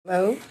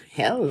Hello,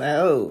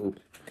 hello,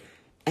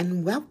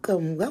 and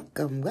welcome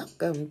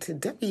to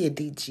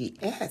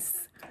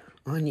WDGS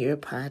on your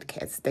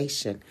podcast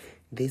station.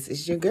 This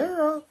is your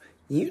girl,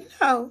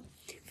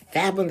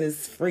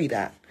 Fabulous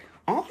Frida,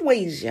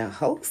 always your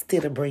host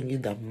here to bring you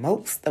the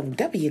most of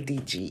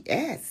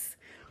WDGS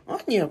on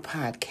your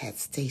podcast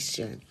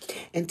station.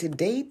 And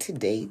today,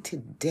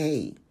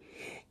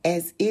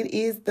 as it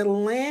is the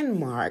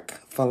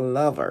landmark for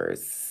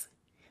lovers,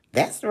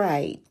 that's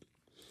right.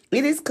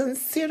 It is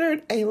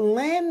considered a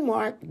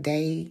landmark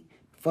day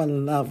for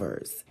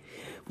lovers.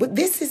 But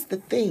this is the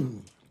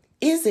thing.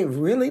 Is it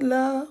really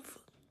love?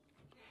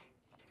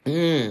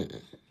 For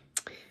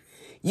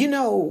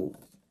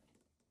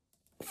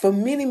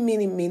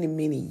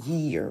many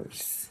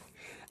years,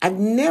 I've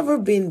never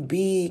been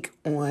big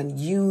on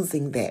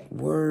using that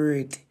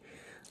word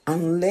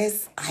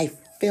unless I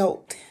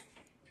felt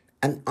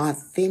an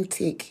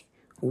authentic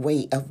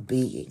way of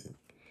being.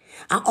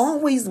 I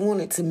always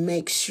wanted to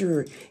make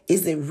sure,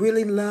 is it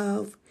really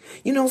love?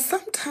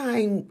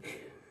 Sometimes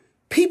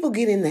people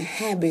get in the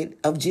habit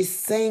of just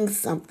saying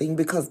something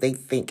because they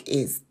think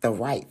it's the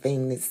right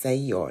thing to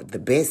say or the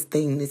best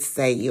thing to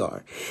say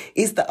or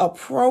it's the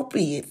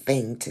appropriate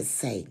thing to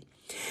say.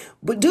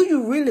 But do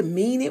you really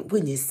mean it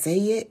when you say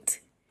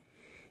it?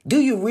 Do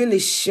you really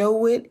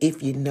show it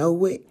if you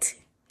know it?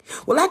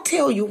 Well, I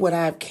tell you what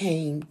I've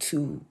came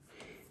to,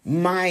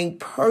 my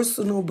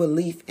personal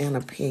belief and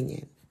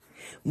opinion.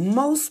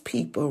 Most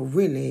people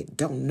really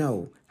don't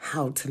know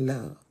how to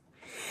love.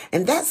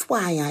 And that's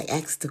why I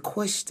asked the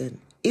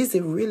question, is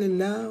it really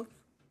love?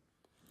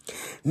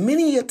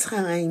 Many a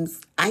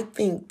times I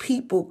think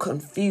people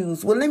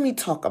confuse, well, let me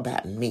talk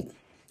about me.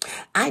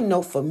 I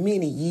know for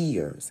many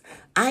years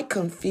I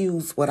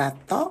confused what I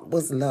thought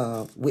was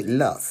love with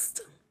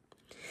lust.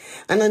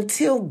 And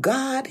until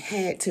God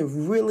had to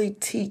really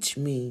teach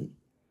me,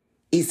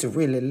 it's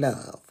really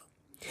love.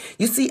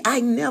 You see, I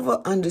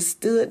never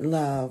understood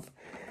love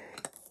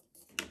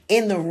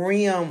in the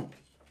realm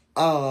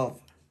of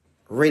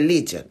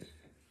religion.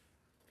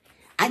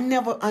 I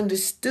never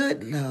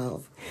understood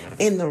love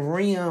in the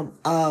realm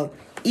of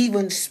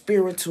even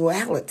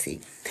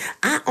spirituality.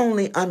 I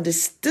only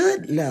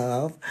understood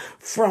love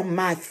from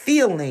my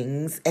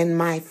feelings and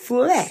my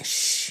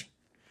flesh.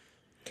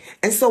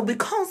 And so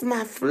because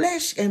my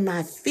flesh and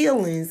my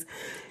feelings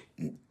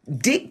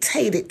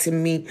dictated to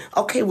me,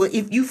 okay, well,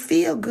 if you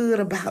feel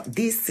good about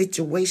this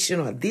situation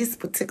or this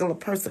particular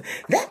person,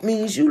 that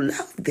means you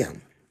love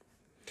them.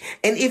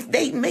 And if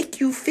they make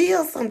you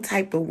feel some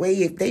type of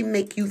way, if they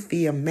make you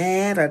feel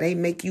mad or they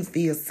make you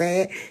feel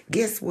sad,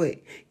 guess what?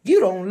 You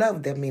don't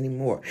love them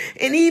anymore.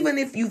 And even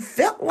if you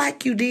felt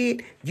like you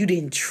did, you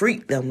didn't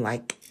treat them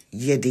like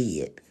you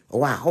did.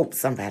 Oh, I hope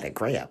somebody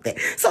grabbed that.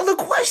 So the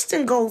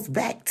question goes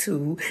back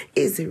to,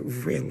 is it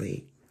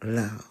really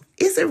love?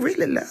 Is it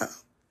really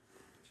love?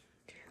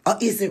 Or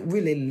is it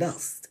really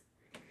lust?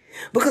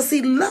 Because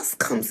see, lust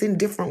comes in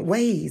different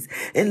ways.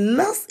 And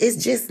lust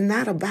is just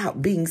not about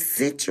being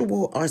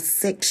sensual or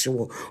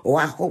sexual. Oh,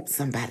 I hope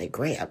somebody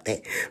grabbed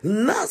that.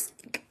 Lust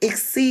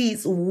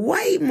exceeds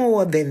way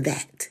more than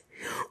that.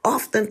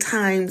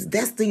 Oftentimes,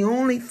 that's the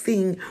only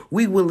thing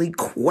we will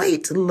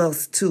equate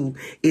lust to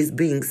is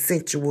being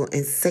sensual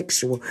and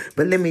sexual.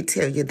 But let me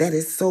tell you, that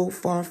is so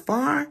far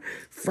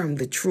from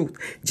the truth.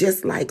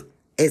 Just like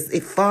as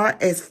far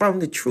as from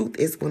the truth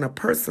is when a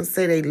person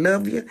say they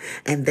love you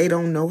and they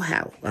don't know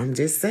how. I'm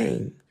just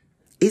saying,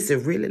 is it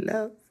really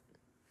love?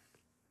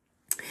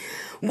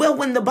 Well,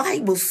 when the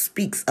Bible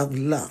speaks of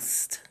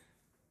lust,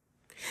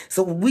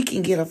 so we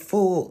can get a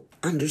full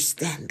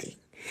understanding,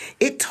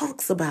 it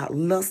talks about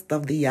lust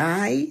of the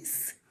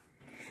eyes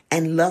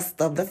and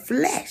lust of the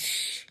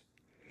flesh.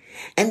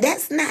 And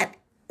that's not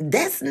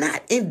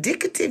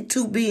indicative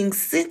to being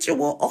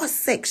sensual or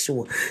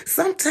sexual.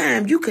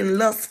 Sometimes you can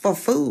lust for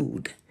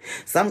food.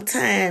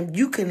 Sometimes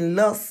you can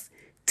lust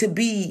to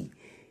be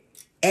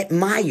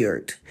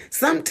admired.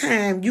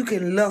 Sometimes you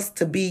can lust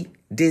to be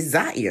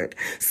desired.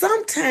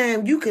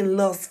 Sometimes you can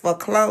lust for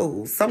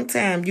clothes.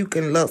 Sometimes you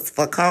can lust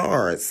for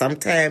cars.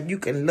 Sometimes you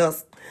can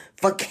lust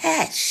for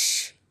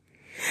cash.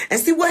 And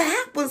see what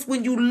happens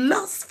when you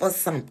lust for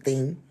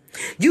something,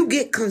 you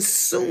get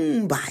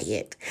consumed by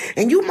it.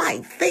 And you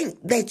might think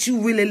that you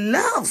really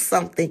love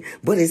something,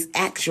 but it's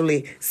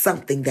actually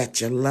something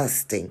that you're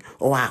lusting.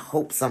 Oh, I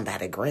hope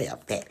somebody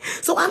grabbed that.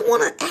 So I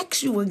want to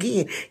ask you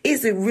again,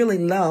 is it really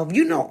love?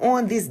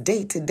 On this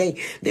day today,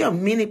 there are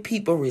many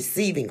people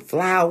receiving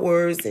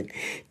flowers and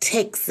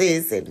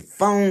texts and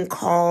phone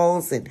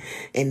calls and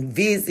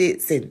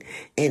visits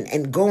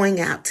and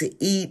going out to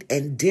eat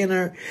and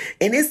dinner.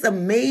 And it's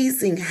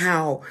amazing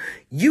how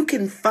you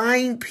can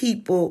find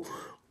people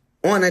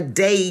on a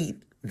day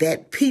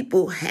that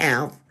people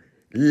have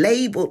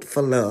labeled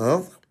for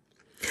love.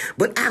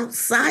 But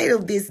outside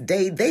of this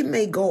day, they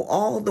may go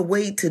all the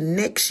way to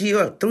next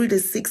year or 3 to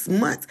 6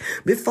 months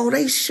before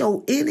they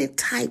show any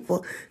type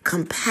of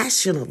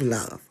compassion of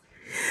love,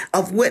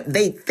 of what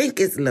they think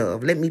is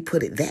love. Let me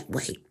put it that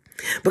way.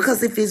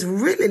 Because if it's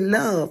really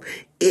love,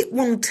 it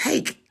won't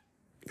take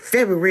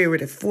February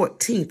the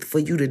 14th for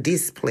you to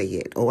display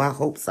it. Oh, I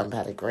hope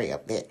somebody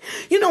grabbed that.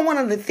 You know, one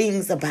of the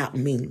things about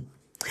me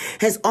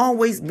has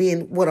always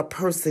been what a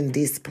person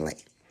display.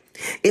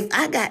 If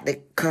I got to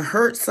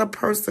coerce a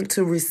person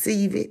to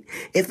receive it,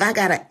 if I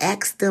got to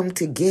ask them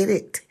to get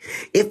it,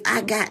 if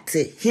I got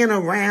to hint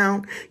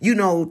around,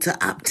 to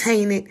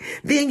obtain it,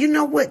 then you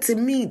know what? To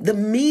me, the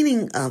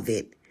meaning of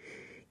it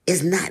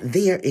is not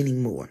there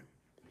anymore.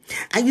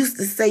 I used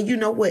to say, you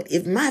know what?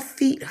 If my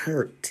feet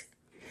hurt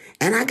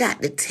and I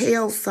got to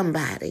tell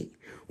somebody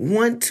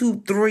 1,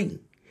 2, 3,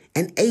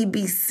 and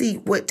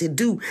ABC what to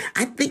do,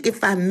 I think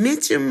if I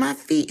mention my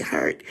feet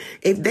hurt,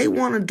 if they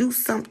want to do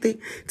something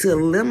to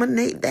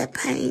eliminate that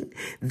pain,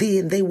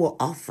 then they will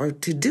offer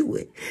to do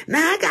it.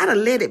 Now, I got to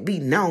let it be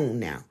known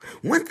now.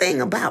 One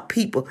thing about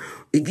people,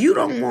 if you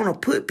don't want to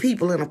put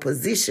people in a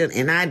position,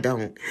 and I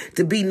don't,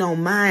 to be no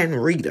mind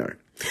reader.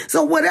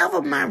 So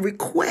whatever my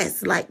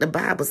request, like the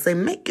Bible say,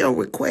 make your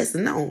request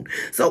known.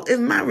 So if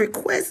my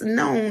request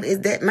known is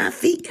that my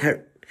feet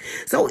hurt,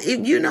 so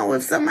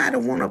if somebody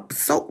want to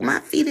soak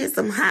my feet in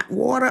some hot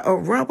water or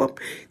rub them,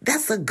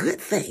 that's a good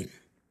thing.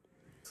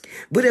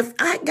 But if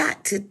I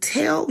got to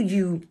tell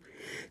you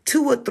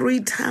 2 or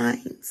 3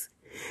 times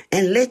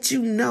and let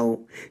you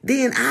know,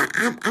 then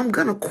I'm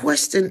going to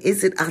question,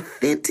 is it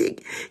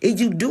authentic? Are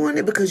you doing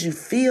it because you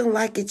feel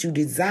like it, you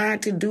desire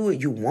to do it,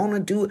 you want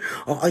to do it,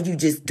 or are you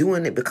just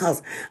doing it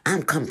because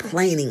I'm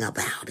complaining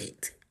about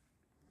it?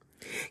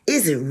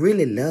 Is it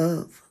really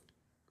love?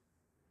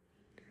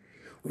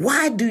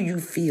 Why do you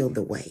feel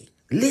the way?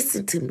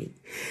 Listen to me.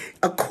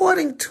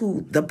 According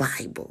to the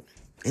Bible,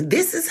 and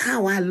this is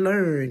how I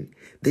learned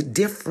the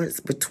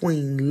difference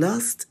between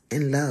lust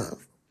and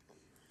love.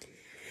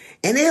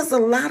 And there's a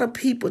lot of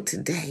people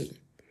today,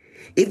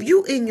 if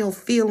you in your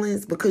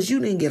feelings because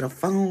you didn't get a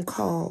phone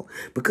call,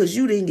 because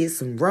you didn't get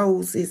some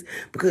roses,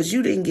 because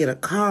you didn't get a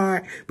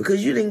card,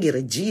 because you didn't get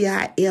a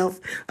GIF,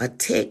 a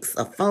text,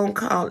 a phone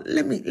call,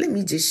 let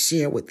me just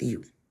share with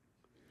you.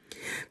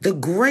 The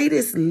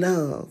greatest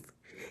love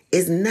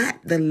is not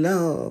the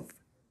love,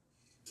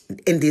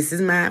 and this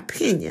is my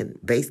opinion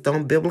based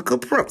on biblical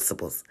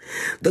principles.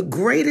 The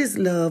greatest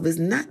love is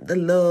not the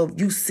love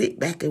you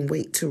sit back and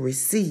wait to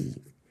receive.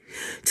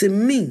 To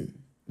me,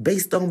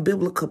 based on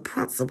biblical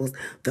principles,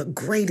 the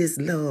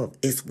greatest love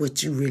is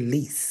what you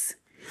release.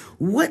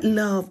 What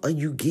love are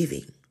you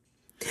giving?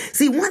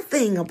 See, one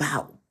thing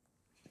about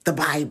the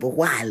Bible,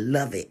 why I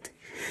love it,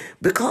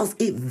 because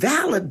it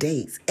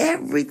validates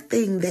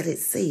everything that it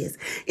says.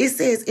 It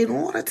says in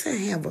order to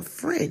have a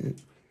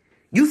friend,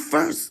 you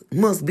first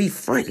must be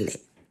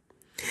friendly.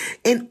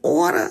 In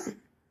order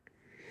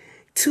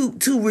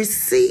to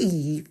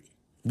receive,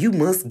 you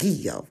must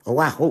give. Oh,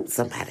 I hope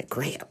somebody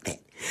grabbed that.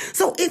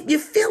 So if you're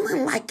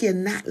feeling like you're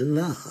not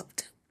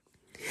loved,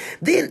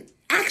 then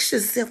ask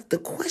yourself the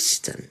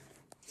question,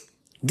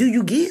 do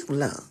you give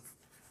love?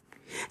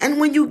 And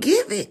when you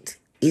give it,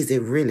 is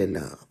it really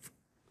love?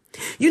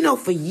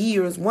 For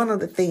years, one of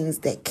the things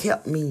that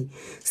kept me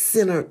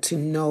centered to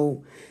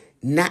know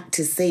not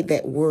to say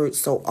that word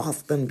so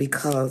often,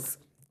 because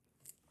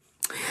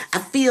I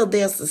feel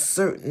there's a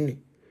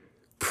certain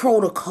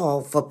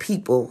protocol for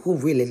people who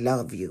really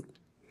love you.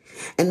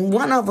 And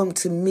one of them,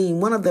 to me,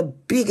 one of the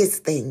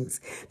biggest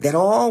things that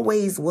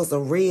always was a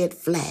red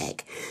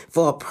flag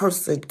for a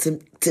person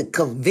to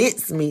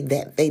convince me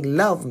that they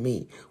love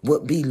me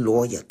would be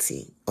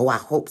loyalty. Oh, I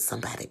hope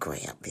somebody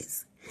grabbed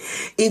this.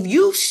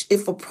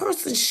 If a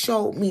person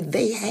showed me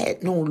they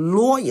had no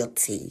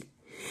loyalty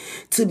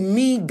to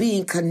me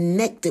being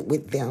connected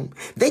with them,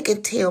 they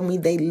could tell me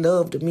they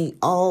loved me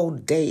all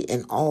day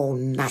and all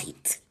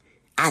night,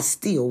 I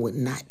still would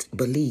not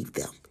believe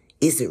them.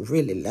 Is it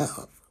really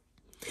love?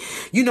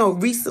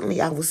 Recently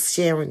I was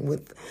sharing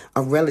with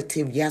a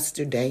relative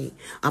yesterday,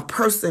 a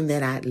person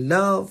that I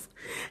love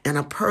and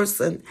a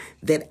person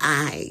that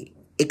I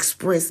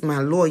express my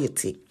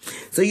loyalty.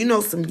 So,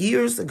 some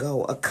years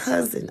ago,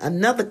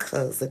 another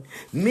cousin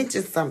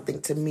mentioned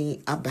something to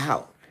me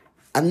about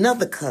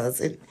another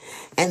cousin,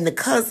 and the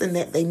cousin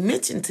that they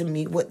mentioned to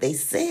me, what they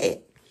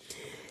said,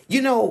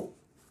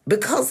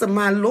 because of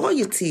my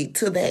loyalty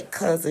to that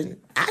cousin,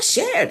 I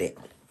shared it.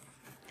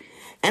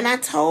 And I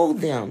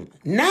told them,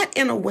 not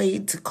in a way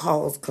to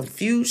cause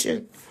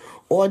confusion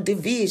or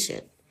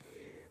division,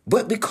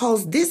 but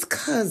because this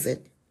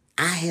cousin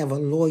I have a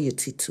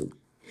loyalty to.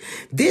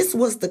 This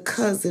was the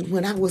cousin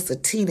when I was a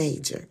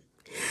teenager.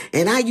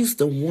 And I used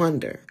to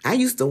wonder. I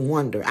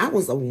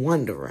was a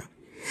wanderer.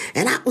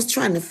 And I was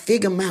trying to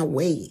figure my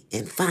way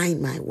and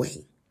find my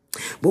way.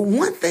 But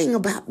one thing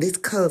about this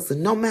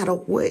cousin, no matter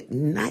what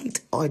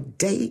night or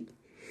day,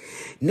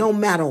 no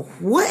matter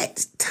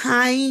what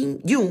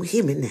time, you don't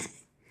hear me now,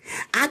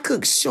 I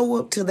could show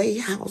up to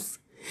their house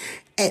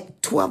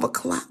at 12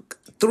 o'clock,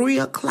 3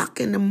 o'clock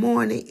in the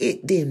morning.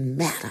 It didn't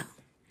matter.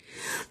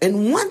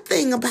 And one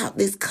thing about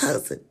this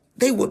cousin,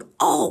 they would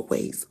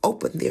always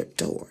open their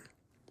door.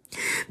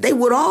 They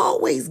would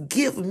always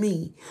give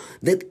me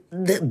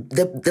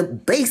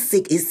the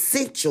basic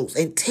essentials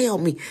and tell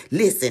me,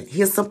 listen,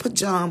 here's some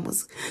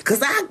pajamas.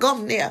 Because I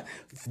come there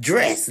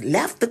dressed,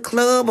 left the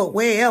club or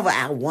wherever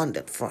I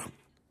wandered from.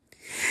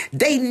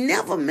 They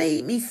never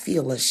made me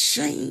feel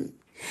ashamed.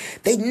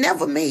 They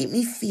never made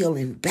me feel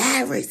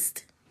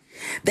embarrassed.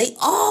 They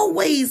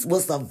always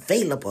was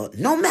available,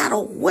 no matter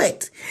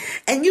what.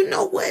 And you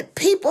know what?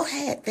 People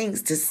had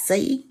things to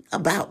say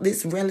about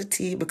this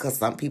relative because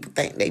some people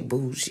think they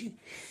bougie.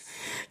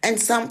 And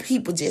some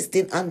people just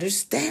didn't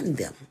understand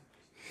them.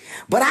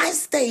 But I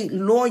stayed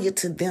loyal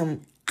to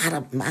them out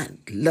of my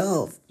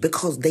love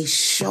because they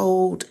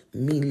showed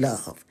me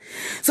love.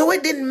 So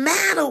it didn't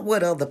matter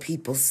what other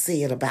people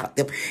said about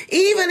them.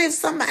 Even if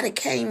somebody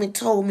came and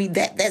told me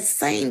that that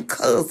same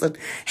cousin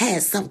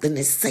had something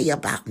to say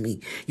about me,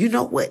 you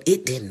know what?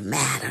 It didn't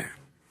matter.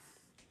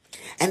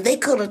 And they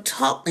could have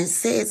talked and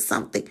said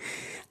something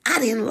I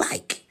didn't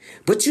like.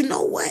 But you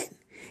know what?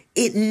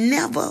 It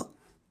never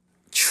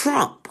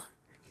trumped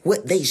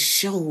what they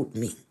showed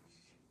me.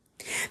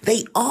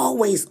 They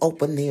always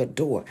open their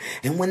door.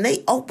 And when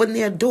they open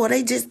their door,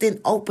 they just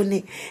didn't open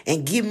it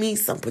and give me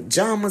some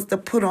pajamas to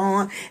put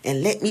on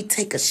and let me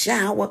take a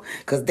shower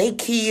because they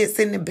kids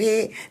in the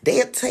bed.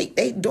 They'll take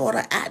their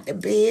daughter out the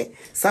bed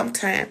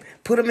sometime,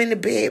 put them in the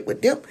bed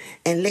with them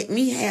and let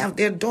me have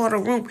their daughter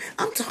room.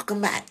 I'm talking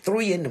about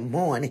 3 in the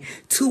morning,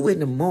 2 in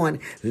the morning,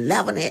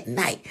 11 at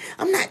night.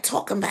 I'm not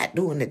talking about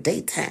during the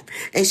daytime.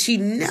 And she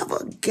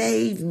never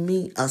gave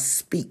me a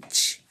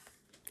speech.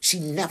 She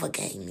never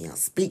gave me a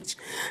speech.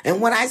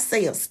 And when I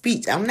say a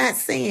speech, I'm not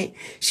saying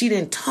she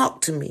didn't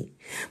talk to me,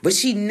 but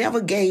she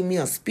never gave me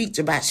a speech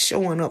about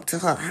showing up to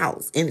her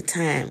house any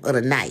time of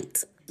the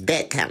night.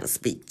 That kind of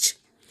speech.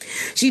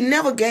 She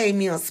never gave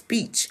me a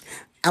speech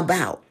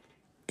about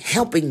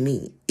helping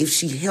me if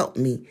she helped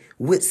me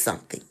with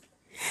something.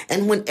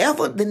 And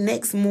whenever the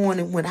next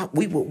morning when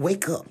we would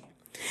wake up,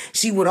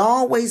 she would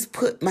always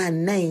put my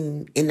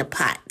name in the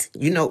pot.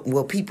 You know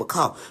what people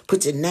call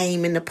put your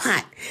name in the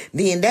pot.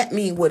 Then that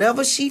means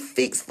whatever she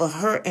fixed for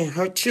her and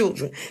her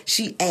children,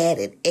 she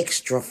added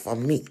extra for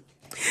me.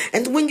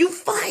 And when you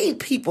find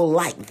people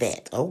like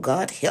that, oh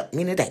God, help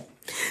me today.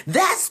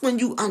 That's when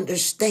you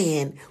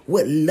understand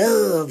what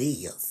love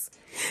is.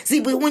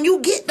 See, but when you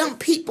get them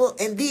people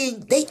and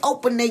then they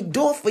open their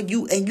door for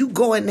you and you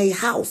go in their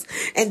house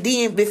and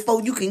then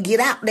before you can get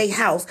out their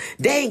house,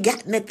 they ain't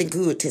got nothing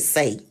good to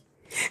say.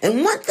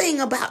 And one thing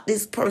about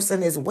this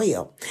person as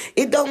well,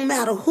 it don't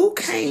matter who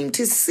came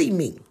to see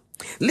me.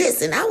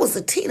 Listen, I was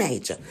a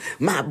teenager.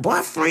 My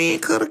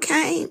boyfriend could have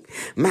came.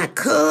 My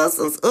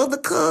cousins, other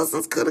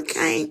cousins could have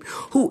came.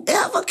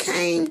 Whoever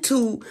came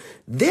to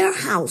their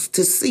house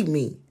to see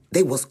me,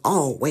 they was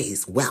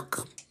always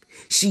welcome.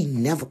 She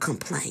never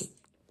complained.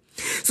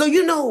 So,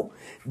 you know,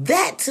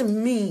 that to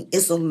me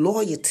is a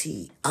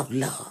loyalty of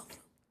love.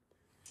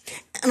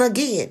 And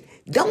again,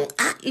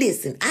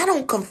 I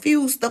don't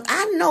confuse stuff.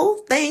 I know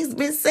things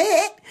been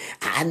said.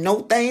 I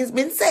know things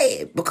been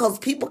said because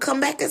people come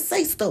back and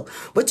say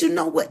stuff. But you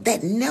know what?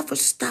 That never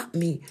stopped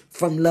me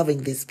from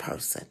loving this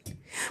person.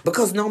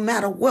 Because no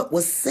matter what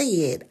was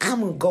said, I'm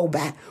going to go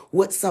by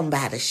what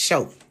somebody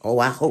showed. Oh,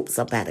 I hope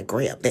somebody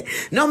grabbed that.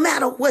 No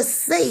matter what's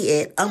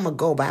said, I'm going to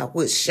go by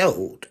what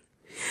showed.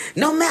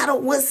 No matter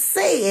what's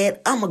said,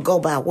 I'm going to go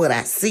by what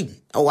I see.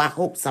 Oh, I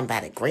hope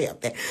somebody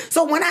grabbed that.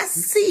 So when I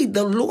see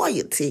the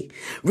loyalty,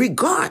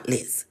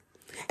 regardless,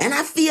 and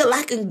I feel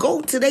I can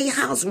go to their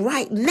house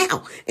right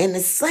now in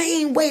the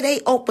same way they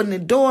opened the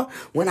door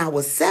when I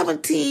was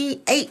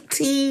 17,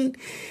 18,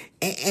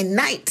 and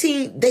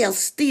 19, they'll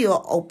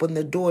still open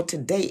the door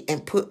today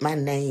and put my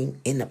name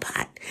in the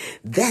pot.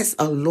 That's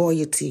a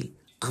loyalty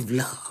of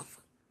love.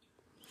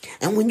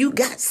 And when you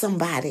got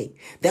somebody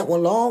that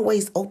will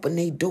always open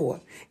their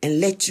door and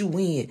let you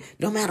in,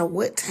 no matter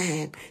what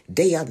time,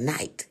 day or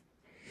night,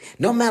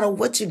 no matter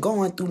what you're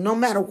going through, no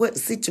matter what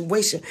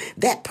situation,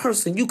 that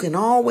person, you can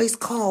always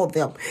call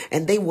them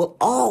and they will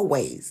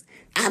always,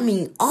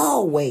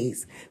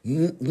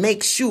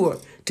 make sure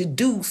to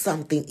do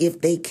something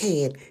if they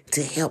can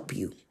to help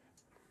you.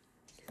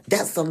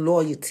 That's a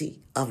loyalty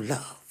of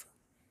love.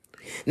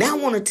 Now I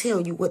want to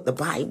tell you what the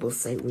Bible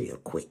say real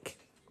quick.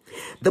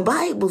 The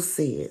Bible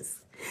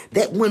says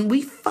that when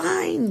we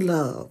find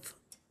love,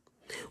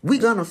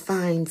 we're going to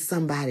find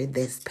somebody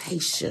that's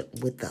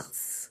patient with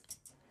us.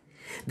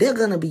 They're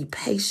going to be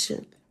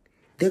patient.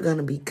 They're going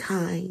to be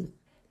kind.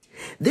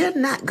 They're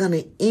not going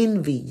to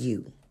envy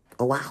you.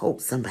 Oh, I hope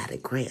somebody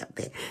grabbed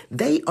that.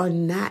 They are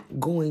not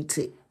going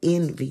to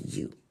envy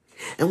you.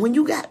 And when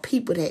you got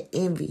people that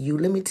envy you,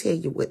 let me tell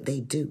you what they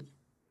do.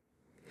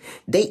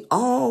 They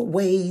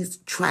always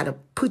try to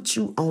put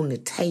you on the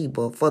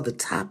table for the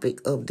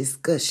topic of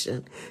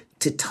discussion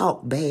to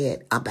talk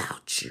bad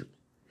about you.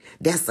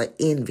 That's an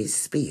envy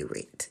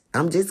spirit.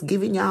 I'm just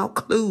giving y'all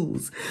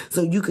clues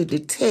so you can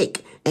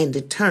detect and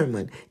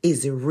determine,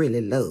 is it really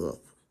love?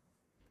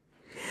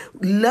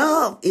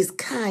 Love is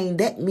kind.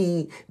 That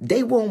means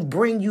they won't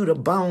bring you the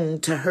bone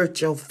to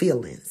hurt your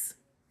feelings.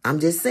 I'm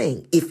just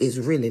saying, if it's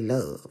really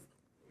love.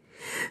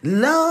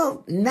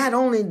 Love not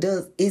only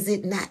is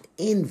it not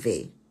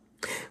envy,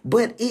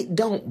 but it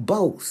don't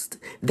boast.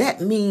 That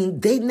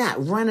means they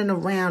not running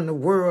around the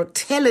world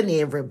telling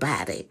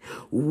everybody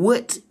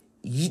what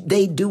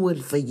they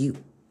doing for you.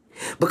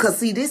 Because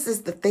see, this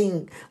is the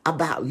thing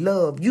about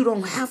love. You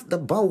don't have to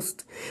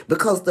boast,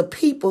 because the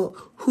people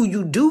who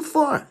you do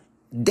for,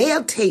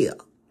 they'll tell.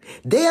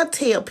 They'll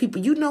tell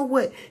people, you know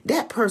what?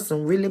 That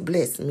person really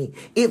blessed me.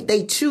 If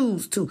they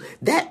choose to,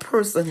 that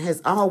person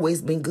has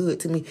always been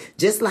good to me.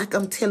 Just like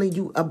I'm telling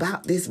you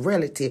about this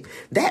relative.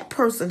 That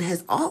person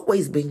has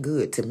always been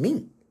good to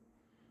me.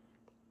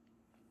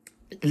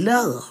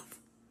 Love.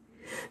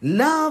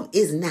 Love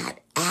is not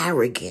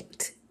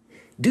arrogant.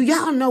 Do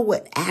y'all know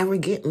what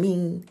arrogant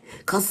mean?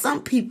 Because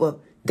some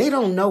people, they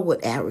don't know what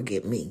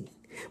arrogant mean.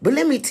 But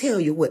let me tell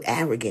you what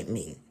arrogant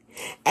mean.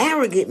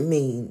 Arrogant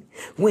mean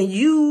when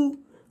you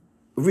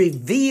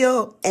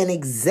reveal an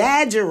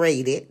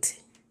exaggerated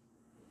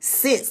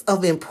sense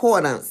of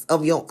importance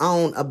of your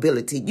own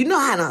ability. You know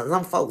how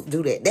some folks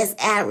do that. That's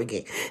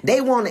arrogant.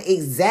 They want to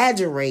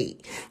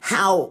exaggerate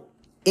how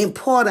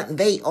important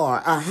they are,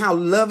 or how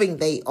loving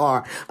they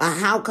are, or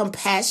how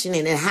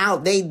compassionate, and how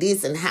they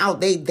this and how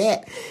they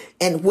that,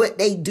 and what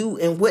they do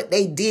and what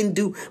they didn't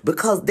do,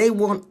 because they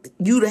want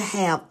you to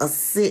have a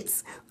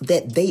sense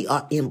that they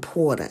are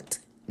important.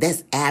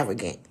 That's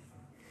arrogant.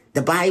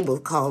 The Bible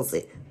calls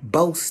it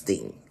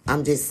boasting.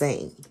 I'm just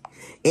saying,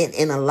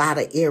 in a lot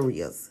of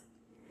areas.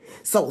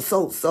 So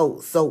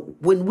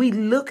when we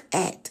look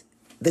at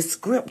the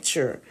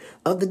scripture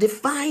of the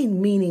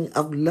defined meaning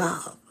of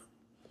love,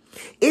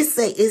 it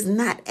say it's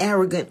not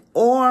arrogant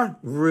or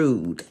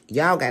rude.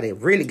 Y'all get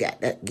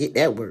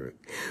that word.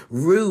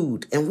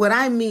 Rude. And what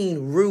I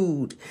mean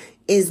rude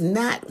is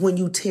not when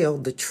you tell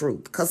the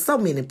truth. Because so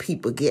many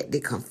people get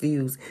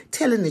confused.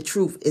 Telling the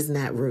truth is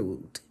not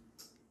rude.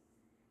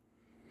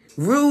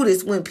 Rude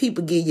is when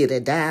people give you the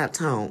dial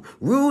tone.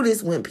 Rude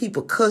is when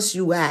people cuss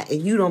you out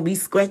and you don't be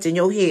scratching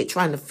your head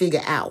trying to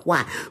figure out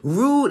why.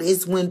 Rude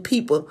is when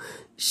people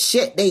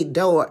shut their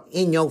door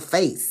in your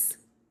face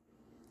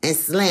and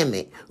slam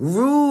it.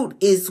 Rude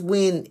is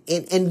when,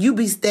 and you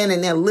be standing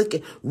there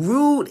looking.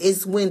 Rude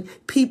is when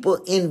people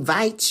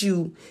invite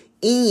you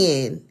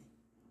in,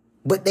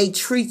 but they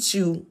treat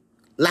you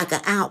like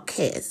an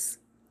outcast.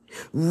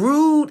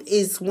 Rude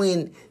is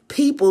when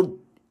people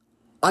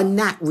are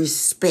not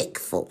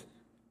respectful.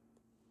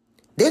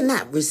 They're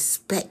not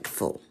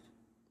respectful.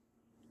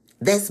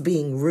 That's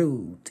being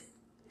rude.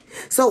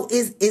 So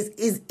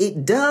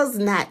it does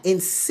not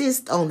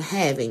insist on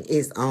having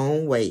its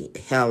own way.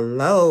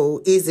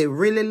 Hello, is it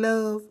really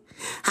love?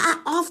 How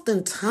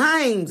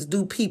oftentimes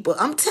do people,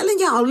 I'm telling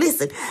y'all,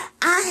 listen,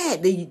 I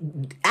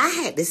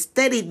had to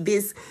study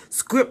this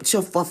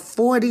scripture for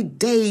 40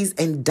 days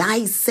and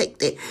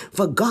dissect it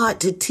for God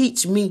to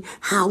teach me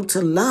how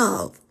to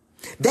love.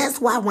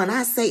 That's why when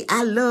I say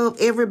I love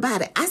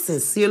everybody, I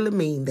sincerely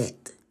mean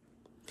that.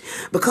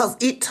 Because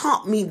it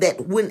taught me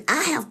that when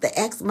I have to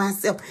ask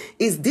myself,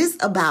 is this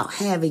about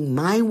having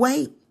my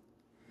way?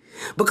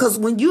 Because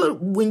when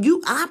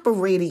you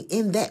operating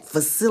in that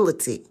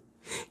facility,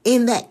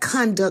 in that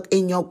conduct,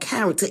 in your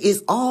character,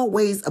 it's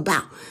always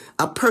about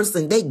a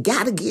person. They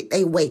got to get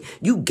their way.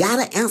 You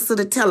got to answer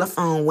the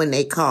telephone when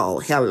they call.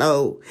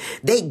 Hello.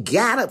 They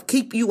got to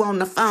keep you on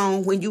the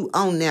phone when you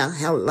on there.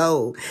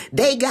 Hello.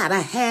 They got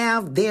to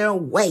have their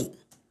way.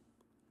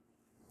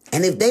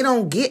 And if they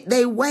don't get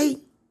their way,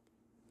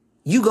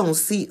 you going to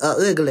see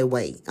a ugly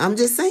way. I'm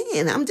just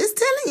saying. I'm just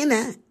telling you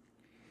that.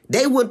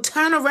 They will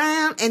turn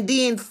around and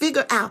then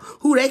figure out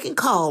who they can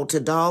call to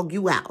dog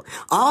you out.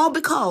 All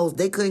because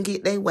they couldn't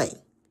get their way.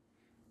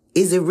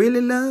 Is it really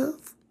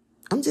love?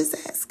 I'm just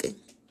asking.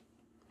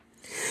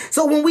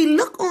 So when we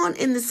look on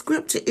in the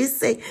scripture, it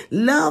say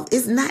love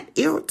is not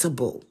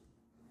irritable.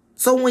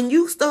 So when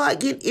you start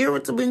getting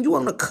irritable and you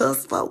want to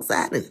cuss folks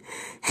out and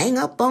hang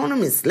up on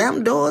them and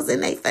slam doors in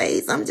their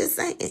face, I'm just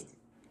saying,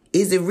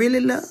 is it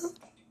really love?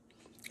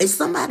 If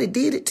somebody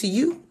did it to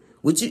you,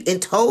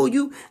 and told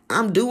you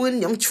I'm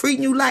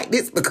treating you like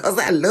this because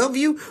I love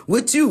you,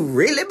 would you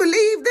really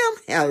believe them?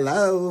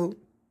 Hello.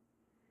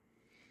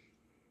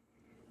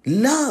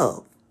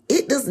 Love,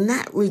 it does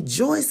not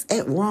rejoice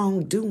at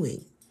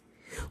wrongdoing.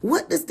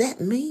 What does that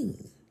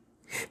mean?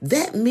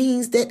 That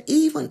means that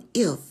even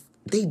if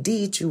they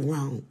did you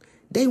wrong,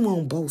 they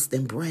won't boast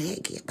and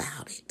brag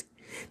about it.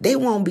 They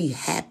won't be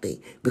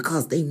happy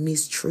because they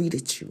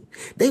mistreated you.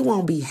 They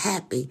won't be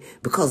happy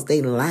because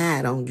they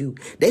lied on you.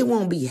 They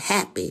won't be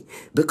happy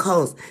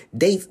because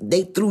they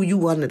threw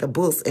you under the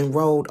bus and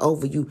rolled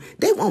over you.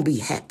 They won't be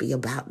happy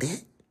about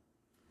that.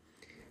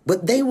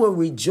 But they will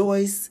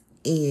rejoice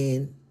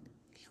in,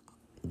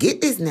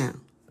 get this now,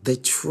 the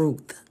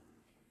truth.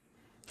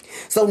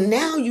 So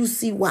now you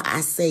see why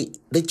I say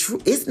the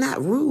truth. It's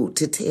not rude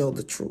to tell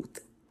the truth.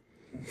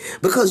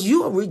 Because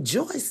you'll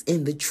rejoice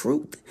in the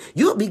truth.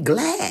 You'll be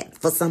glad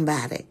for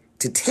somebody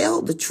to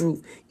tell the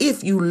truth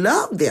if you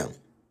love them.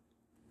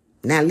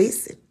 Now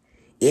listen,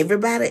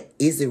 everybody,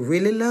 is it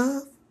really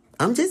love?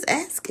 I'm just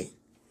asking.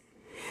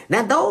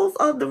 Now, those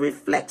are the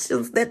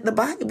reflections that the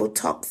Bible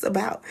talks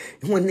about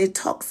when it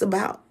talks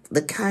about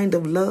the kind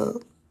of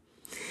love,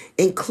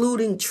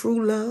 including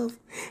true love.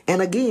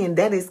 And again,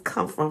 that is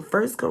come from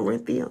 1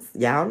 Corinthians.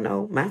 Y'all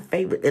know my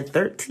favorite, the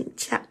 13th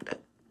chapter,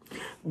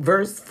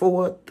 verse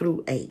 4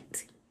 through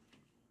 8.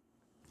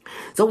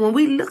 So when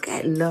we look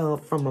at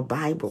love from a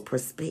Bible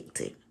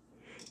perspective,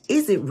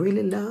 is it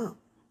really love?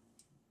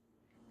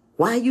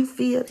 Why you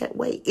feel that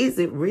way? Is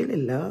it really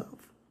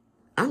love?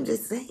 I'm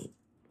just saying.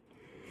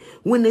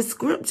 When the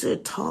scripture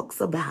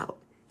talks about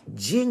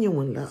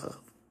genuine love,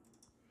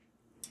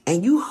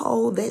 and you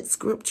hold that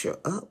scripture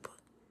up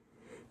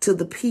to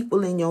the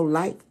people in your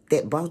life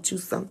that bought you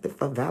something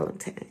for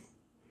Valentine,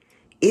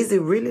 is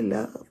it really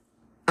love?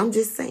 I'm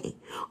just saying.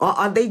 Or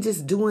are they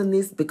just doing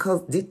this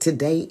because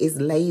today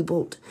is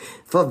labeled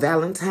for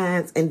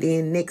Valentine's, and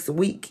then next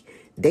week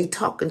they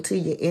talking to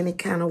you any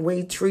kind of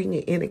way, treating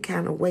you any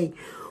kind of way?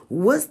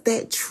 Was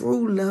that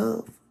true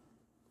love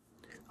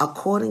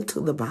according to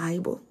the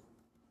Bible?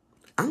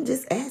 I'm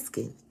just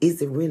asking,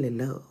 is it really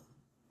love?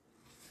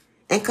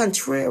 And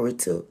contrary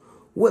to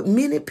what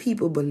many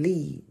people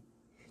believe,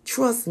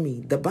 trust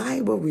me, the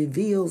Bible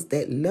reveals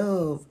that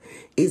love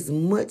is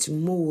much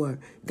more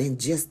than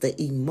just an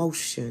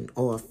emotion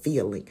or a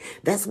feeling.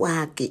 That's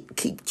why I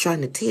keep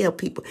trying to tell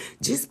people,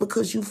 just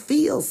because you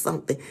feel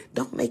something,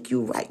 don't make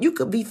you right. You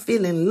could be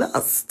feeling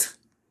lust.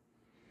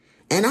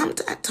 And I'm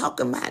not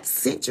talking about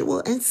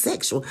sensual and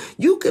sexual.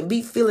 You could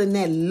be feeling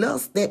that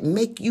lust that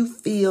make you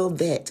feel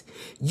that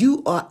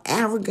you are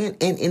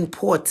arrogant and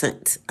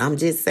important. I'm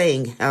just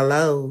saying,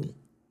 hello.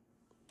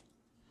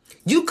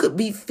 You could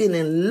be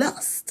feeling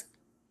lust.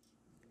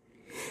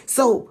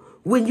 So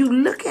when you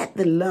look at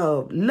the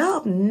love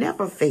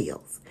never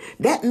fails.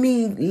 That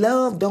means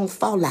love don't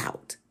fall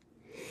out.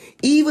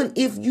 Even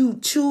if you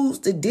choose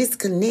to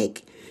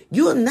disconnect,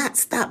 you'll not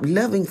stop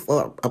loving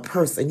for a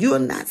person. You'll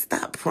not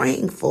stop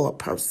praying for a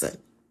person.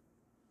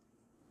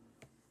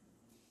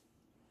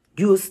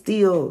 You'll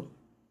still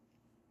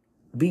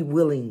be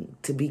willing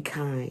to be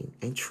kind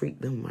and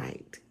treat them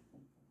right.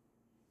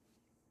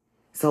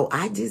 So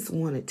I just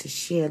wanted to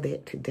share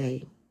that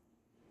today.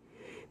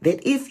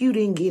 That if you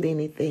didn't get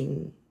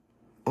anything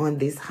on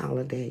this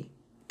holiday,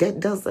 that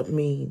doesn't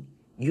mean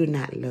you're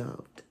not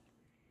loved.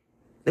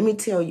 Let me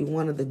tell you,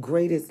 one of the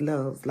greatest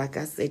loves, like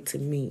I said to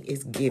me,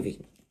 is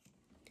giving.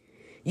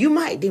 You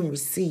might didn't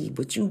receive,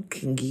 but you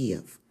can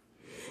give.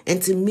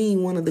 And to me,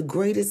 one of the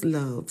greatest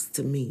loves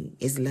to me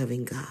is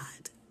loving God.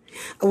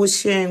 I was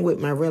sharing with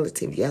my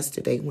relative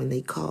yesterday when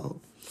they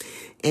called,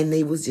 and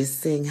they was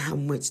just saying how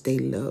much they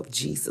love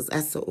Jesus.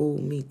 I said, oh,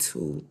 me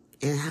too,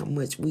 and how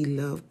much we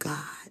love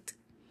God.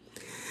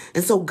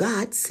 And so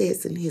God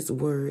says in his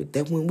word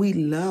that when we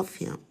love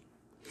him,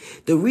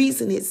 the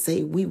reason it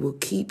say we will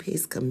keep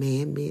his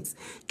commandments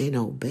and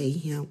obey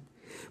him,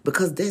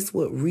 because that's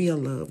what real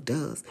love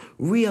does.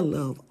 Real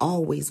love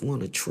always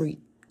want to treat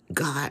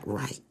God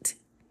right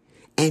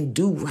and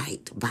do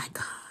right by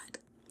God.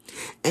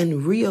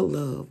 And real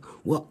love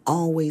will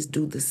always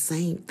do the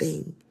same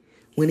thing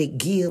when it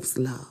gives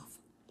love.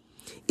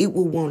 It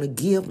will want to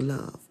give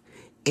love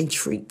and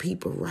treat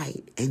people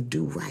right and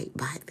do right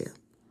by them.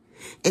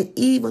 And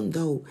even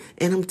though,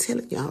 and I'm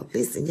telling y'all,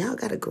 listen, y'all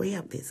got to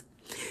grab this.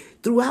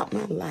 Throughout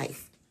my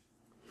life,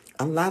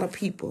 a lot of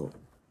people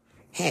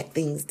had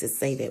things to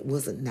say that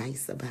wasn't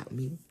nice about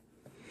me.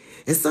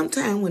 And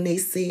sometimes when they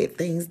said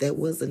things that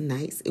wasn't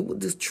nice, it was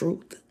the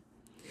truth.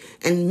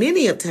 And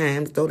many a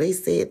times, though, they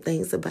said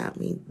things about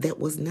me that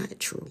was not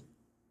true.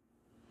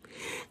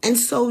 And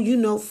so,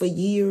 for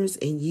years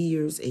and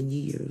years and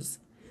years,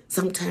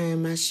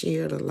 sometimes I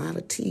shared a lot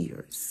of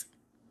tears.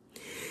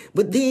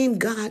 But then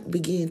God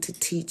began to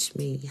teach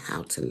me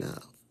how to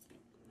love.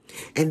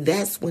 And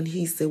that's when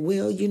he said,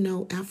 well,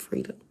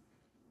 Alfreda,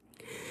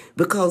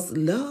 because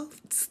love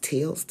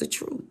tells the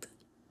truth.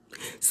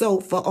 So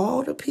for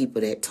all the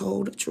people that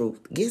told the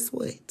truth, guess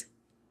what?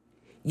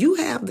 You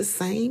have the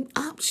same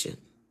option.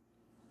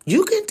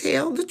 You can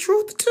tell the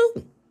truth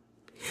too.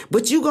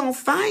 But you're going to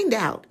find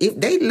out if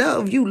they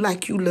love you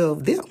like you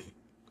love them.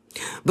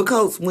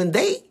 Because when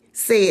they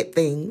said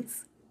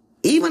things,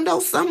 even though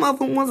some of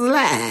them was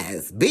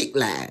lies, big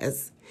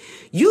lies,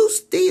 you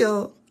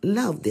still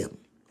love them.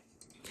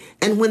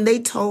 And when they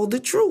told the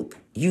truth,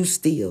 you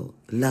still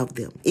love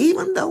them,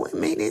 even though it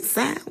may not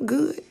sound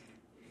good.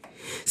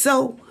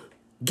 So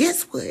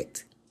guess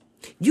what?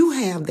 You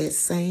have that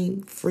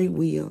same free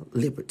will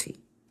liberty.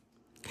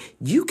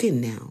 You can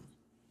now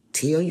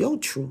tell your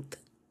truth.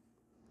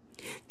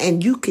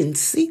 And you can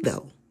see,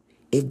 though,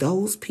 if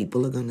those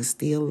people are going to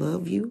still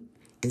love you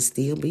and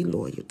still be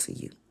loyal to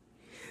you.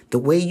 The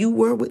way you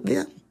were with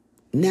them,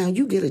 now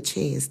you get a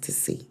chance to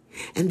see.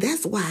 And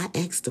that's why I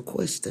asked the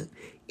question,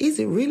 is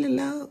it really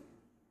love?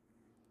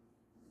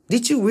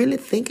 Did you really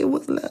think it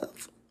was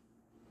love?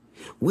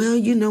 Well,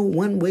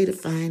 one way to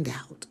find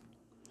out.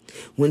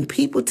 When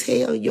people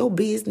tell your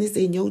business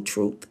and your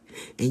truth,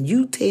 and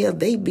you tell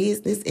their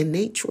business and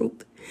their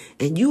truth,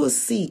 and you will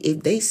see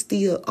if they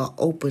still are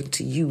open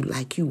to you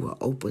like you are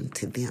open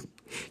to them.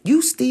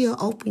 You still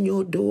open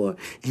your door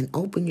and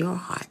open your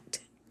heart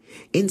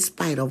in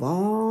spite of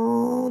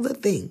all the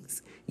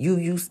things you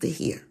used to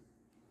hear.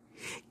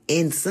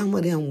 And some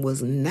of them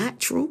was not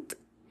truth,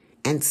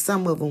 and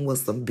some of them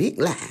was some big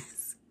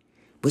lies.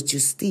 But you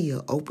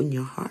still open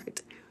your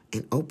heart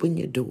and open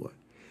your door.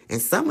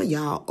 And some of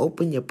y'all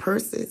open your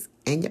purses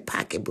and your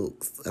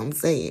pocketbooks, I'm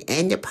saying,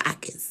 and your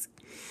pockets.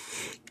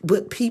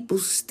 But people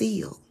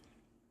steal.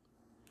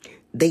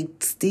 They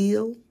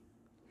steal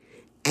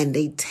and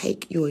they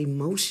take your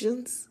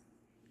emotions.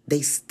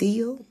 They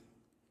steal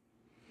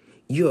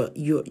your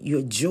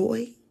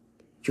joy,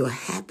 your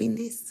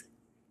happiness,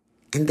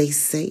 and they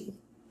say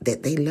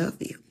that they love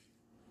you.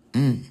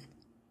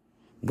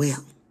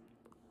 Well,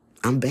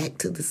 I'm back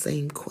to the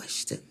same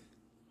question.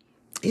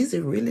 Is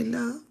it really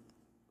love?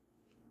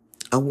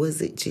 Or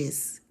was it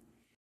just,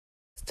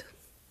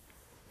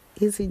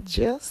 is it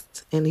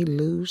just an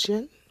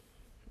illusion?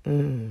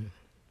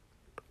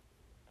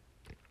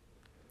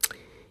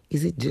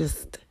 Is it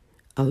just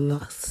a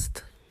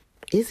lust?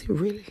 Is it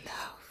really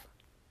love?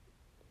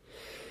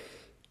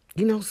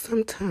 You know,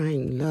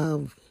 sometimes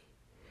love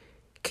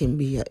can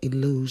be an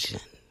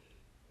illusion.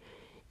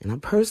 And a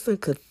person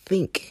could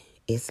think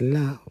it's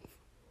love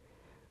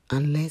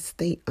unless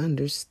they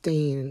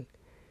understand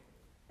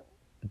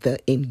the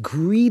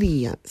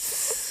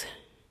ingredients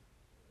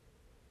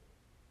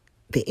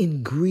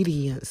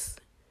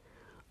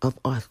of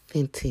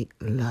authentic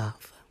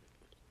love.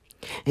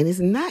 And it's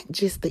not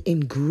just the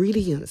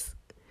ingredients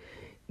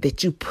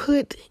that you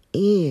put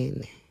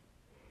in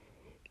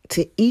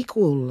to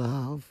equal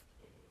love.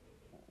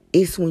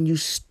 It's when you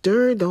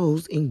stir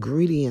those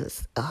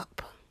ingredients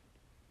up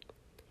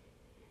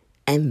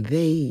and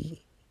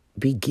they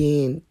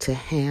begin to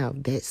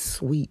have that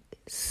sweet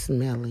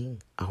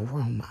smelling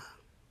aroma.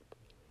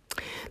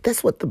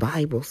 That's what the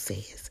Bible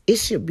says. It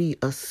should be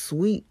a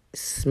sweet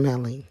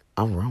smelling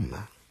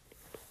aroma.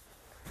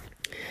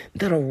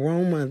 That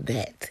aroma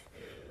that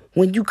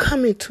when you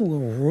come into a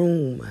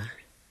room,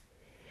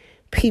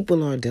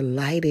 people are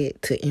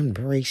delighted to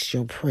embrace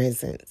your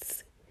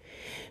presence.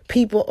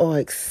 People are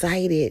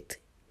excited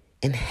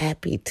and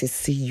happy to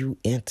see you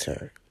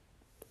enter.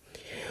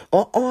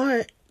 Or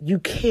are you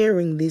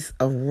carrying this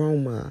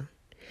aroma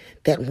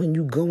that when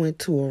you go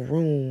into a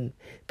room,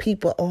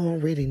 people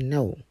already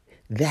know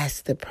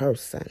that's the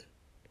person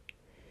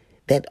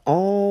that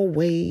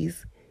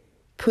always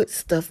puts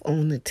stuff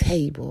on the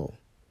table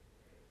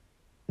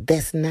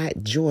that's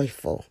not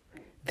joyful,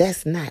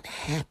 that's not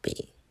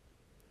happy.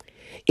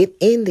 It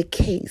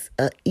indicates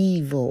an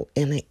evil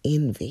and an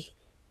envy.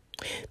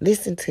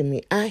 Listen to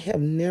me. I have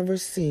never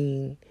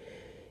seen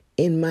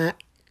in my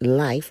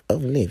life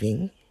of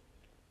living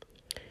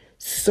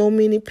so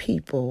many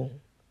people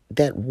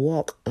that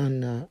walk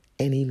under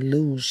an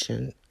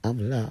illusion of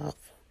love.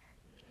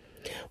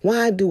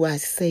 Why do I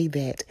say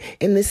that?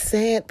 And the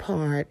sad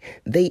part,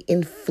 they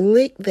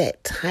inflict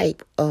that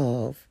type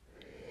of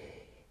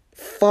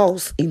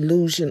false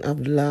illusion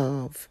of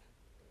love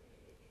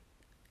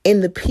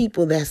in the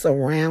people that's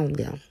around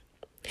them.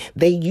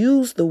 They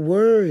use the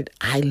word,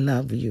 I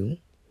love you,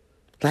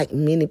 like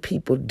many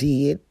people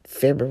did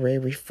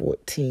February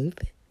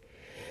 14th.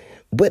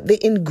 But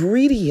the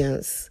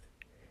ingredients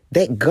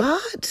that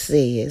God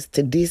says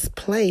to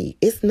display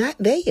is not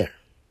there.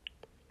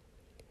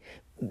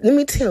 Let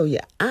me tell you,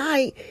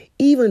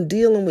 even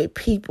dealing with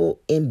people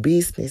in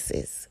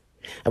businesses,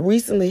 I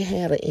recently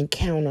had an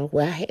encounter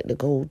where I had to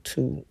go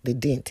to the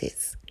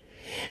dentist.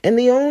 And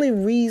the only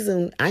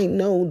reason I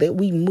know that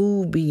we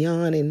move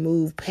beyond and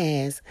move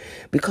past,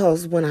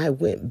 because when I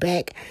went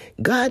back,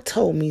 God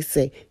told me,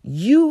 say,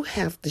 you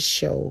have to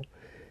show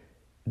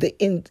the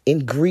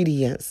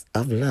ingredients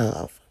of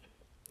love.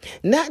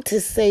 Not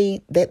to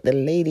say that the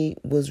lady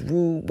was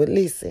rude, but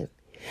listen,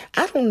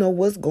 I don't know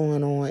what's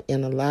going on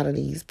in a lot of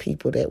these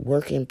people that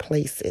work in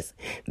places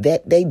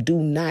that they do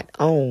not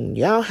own.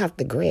 Y'all have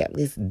to grab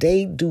this.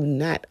 They do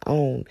not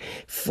own.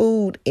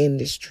 Food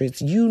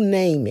industries, you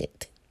name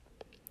it.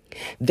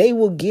 They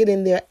will get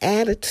in their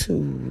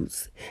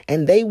attitudes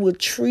and they will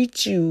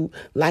treat you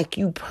like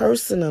you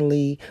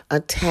personally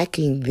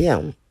attacking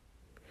them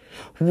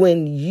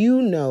when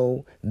you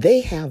know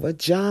they have a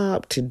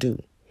job to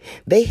do.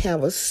 They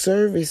have a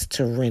service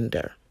to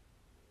render.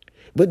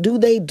 But do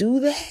they do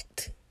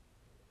that?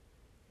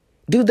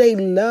 Do they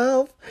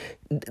love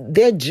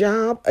their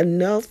job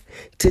enough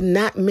to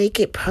not make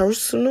it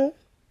personal,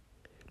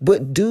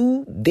 but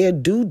do their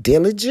due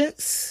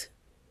diligence?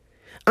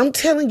 I'm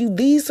telling you,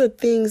 these are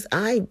things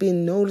I've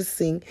been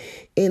noticing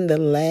in the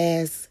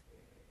last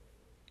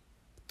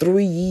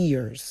 3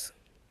 years.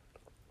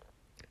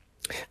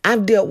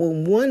 I've dealt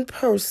with one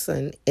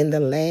person in the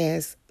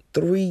last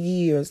 3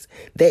 years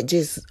that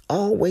just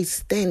always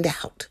stand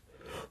out,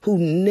 who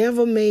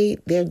never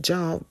made their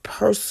job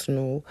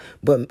personal,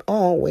 but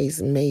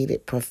always made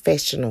it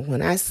professional.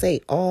 When I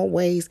say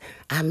always,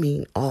 I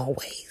mean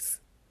always.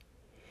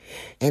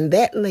 And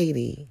that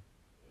lady,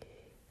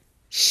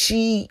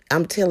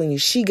 I'm telling you,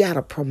 she got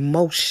a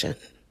promotion.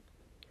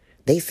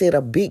 They said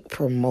a big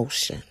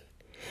promotion.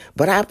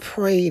 But I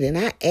prayed and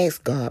I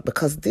asked God,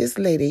 because this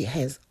lady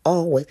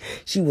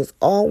she was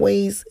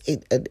always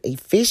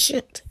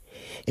efficient.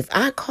 If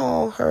I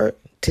call her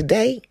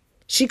today,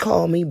 she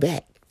called me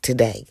back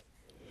today.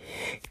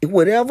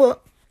 Whatever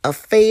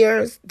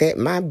affairs that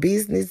my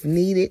business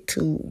needed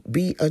to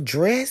be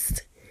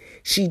addressed,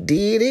 she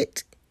did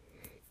it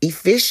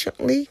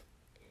efficiently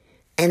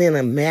and in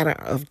a matter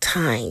of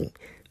time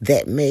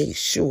that made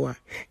sure.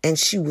 And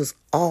she was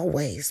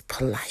always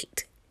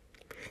polite.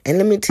 And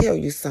let me tell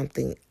you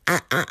something.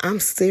 I'm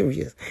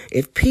serious.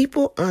 If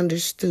people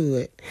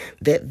understood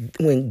that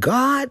when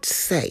God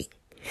say,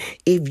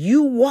 if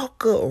you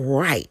walk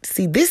upright,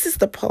 see, this is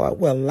the part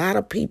where a lot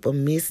of people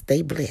miss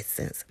their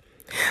blessings.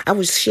 I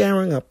was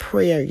sharing a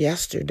prayer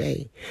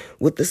yesterday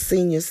with a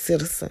senior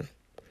citizen,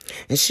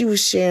 and she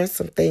was sharing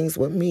some things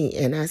with me,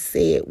 and I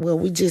said, well,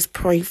 we just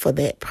pray for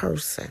that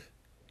person.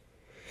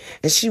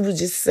 And she was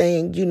just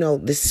saying,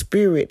 the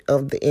spirit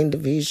of the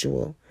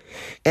individual.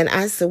 And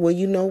I said, well,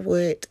 you know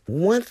what?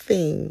 One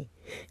thing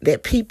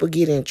that people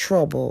get in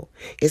trouble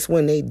is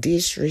when they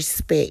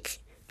disrespect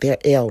their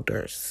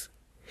elders.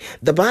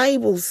 The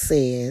Bible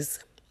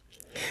says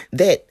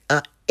that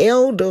an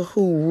elder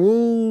who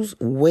rules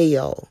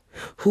well,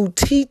 who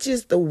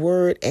teaches the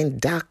word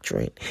and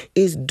doctrine,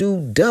 is due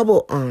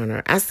double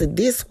honor. I said,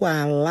 this is why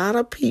a lot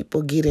of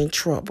people get in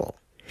trouble.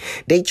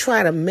 They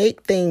try to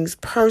make things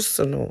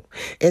personal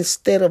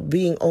instead of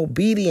being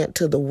obedient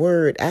to the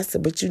word. I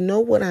said, but you know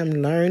what I'm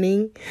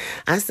learning?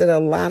 I said, a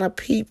lot of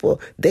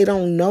people, they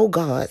don't know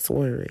God's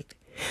word.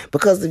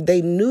 Because if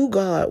they knew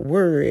God's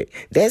word,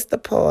 that's the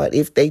part.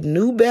 If they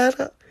knew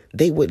better,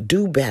 they would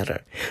do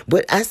better.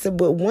 But I said,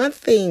 but one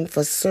thing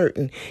for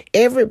certain,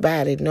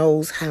 everybody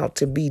knows how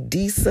to be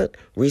decent,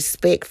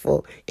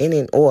 respectful, and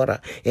in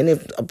order. And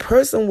if a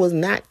person was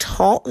not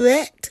taught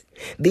that,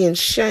 then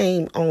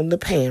shame on the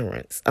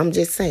parents. I'm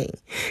just saying.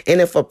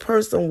 And if a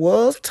person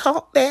was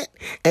taught that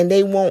and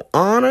they won't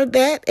honor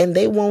that and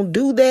they won't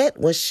do that,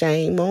 well,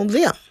 shame on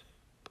them.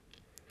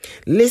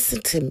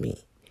 Listen to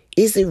me.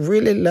 Is it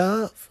really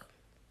love?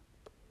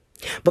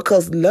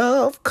 Because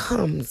love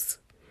comes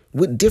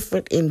with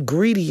different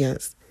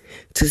ingredients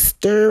to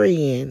stir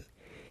in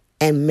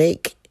and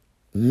make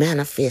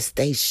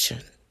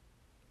manifestation.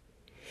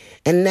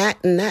 And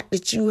not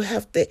that you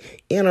have to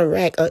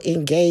interact or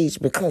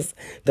engage, because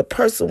the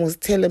person was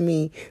telling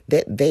me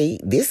that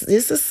this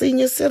is a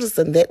senior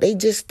citizen, that they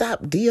just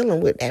stopped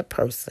dealing with that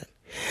person.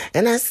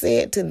 And I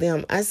said to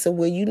them, I said,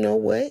 well, you know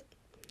what?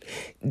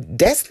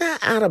 That's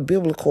not out of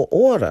biblical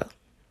order,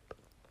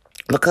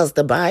 because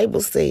the Bible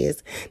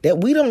says that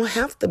we don't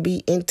have to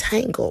be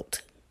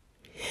entangled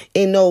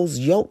in those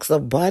yokes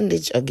of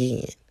bondage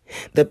again.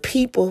 The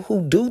people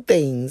who do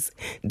things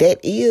that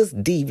is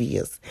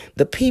devious,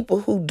 the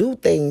people who do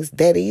things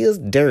that is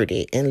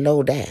dirty and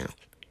low down.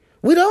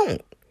 We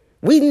don't.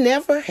 We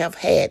never have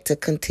had to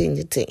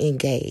continue to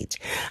engage.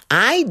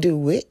 I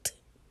do it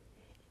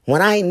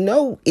when I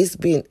know it's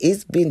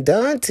been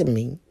done to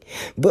me.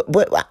 But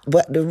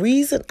the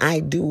reason I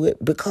do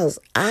it, because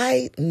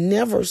I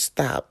never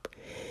stop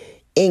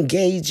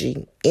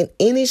engaging in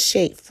any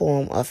shape,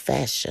 form, or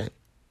fashion,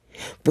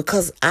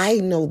 because I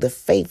know the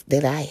faith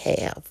that I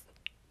have.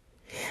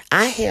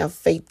 I have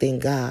faith in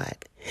God.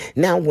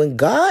 Now, when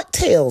God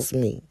tells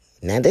me,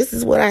 now this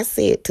is what I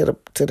said to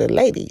the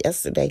lady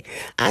yesterday.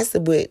 I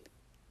said, but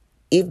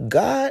if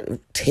God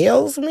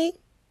tells me,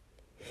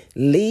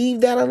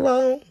 leave that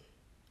alone,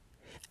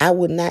 I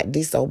will not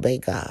disobey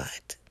God.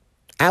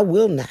 I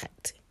will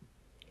not.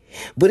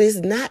 But it's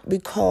not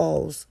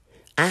because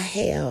I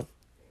have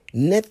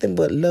nothing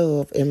but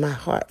love in my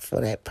heart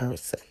for that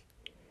person.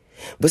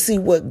 But see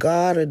what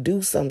God will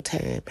do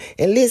sometime.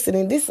 And listen,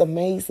 and this is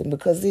amazing,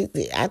 because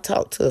I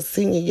talked to a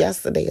senior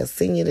yesterday, a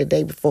senior the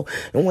day before.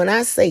 And when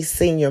I say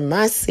senior,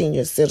 my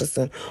senior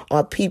citizen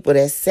are people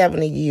that's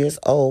 70 years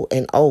old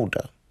and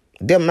older.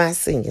 They're my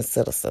senior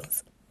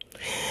citizens.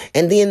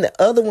 And then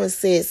the other one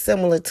said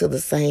similar to the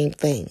same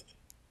thing.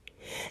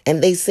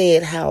 And they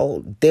said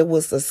how there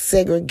was a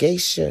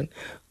segregation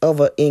of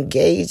an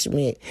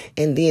engagement,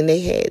 and then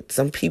they had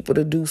some people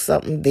to do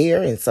something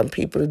there and some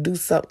people to do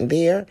something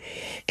there.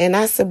 And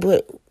I said,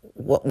 but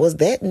what, was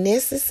that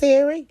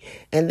necessary?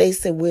 And they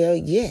said, well,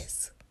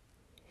 yes.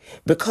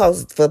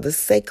 Because for the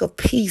sake of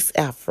peace,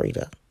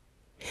 Alfreda,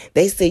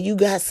 they said you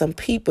got some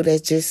people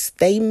that just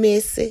stay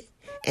messy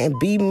and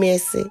be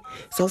messy.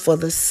 So for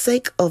the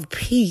sake of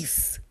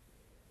peace,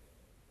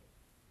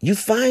 you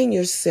find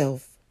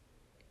yourself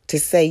to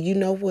say, you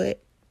know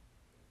what?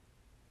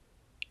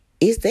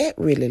 Is that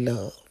really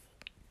love?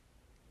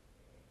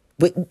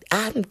 But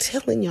I'm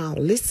telling y'all,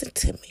 listen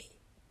to me.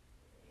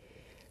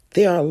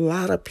 There are a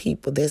lot of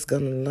people that's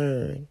going to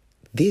learn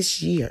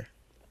this year.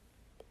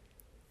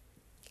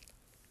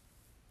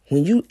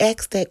 When you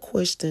ask that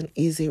question,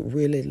 is it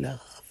really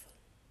love?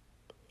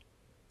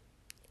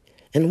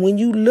 And when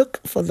you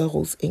look for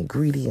those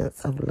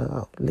ingredients of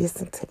love,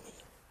 listen to me.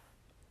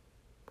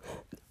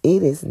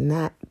 It is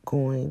not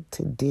going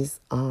to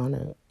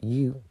dishonor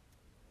you.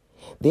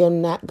 They're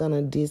not going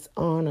to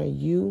dishonor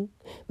you.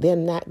 They're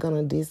not going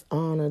to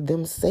dishonor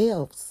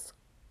themselves.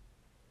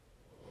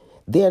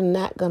 They're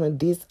not going to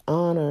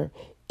dishonor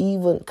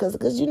even, because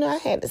I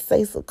had to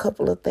say a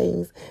couple of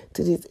things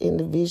to this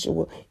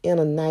individual in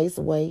a nice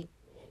way,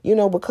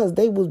 because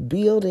they was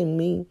building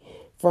me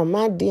from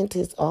my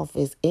dentist's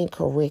office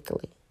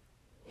incorrectly.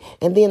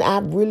 And then I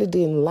really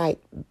didn't like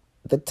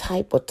the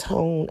type of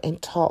tone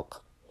and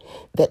talk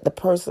that the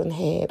person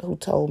had who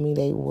told me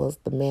they was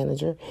the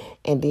manager.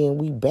 And then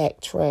we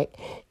backtracked.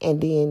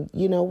 And then,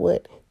 you know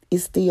what?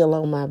 It's still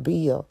on my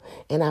bill.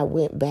 And I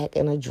went back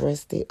and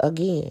addressed it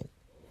again.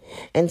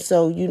 And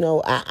so,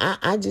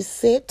 I just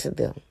said to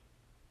them,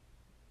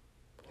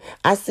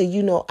 I said,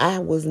 I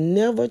was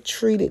never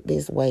treated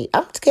this way.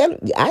 I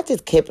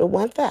just kept it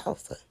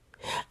 1,000.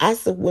 I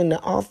said, when the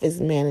office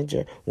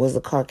manager was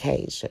a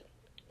Caucasian,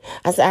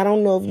 I said, I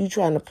don't know if you're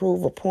trying to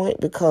prove a point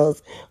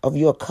because of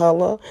your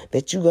color,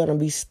 that you're going to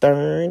be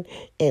stern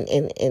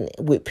and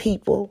with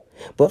people.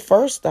 But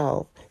first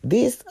off,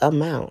 this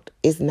amount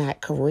is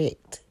not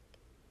correct.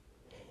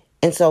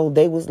 And so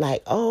they was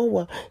like, oh,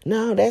 well,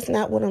 no, that's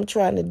not what I'm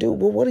trying to do.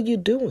 Well, what are you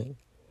doing?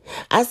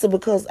 I said,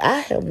 because I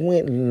have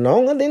went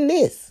longer than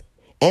this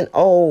and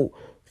 5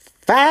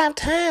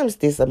 times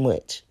this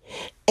much.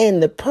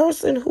 And the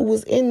person who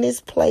was in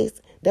this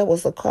place that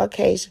was a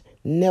Caucasian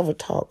never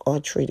talked or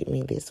treated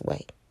me this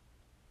way.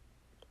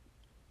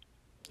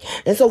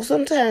 And so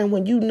sometimes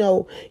when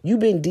you've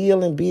been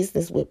dealing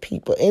business with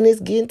people and it's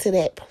getting to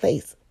that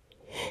place,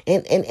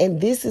 and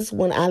this is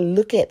when I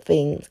look at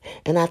things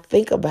and I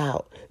think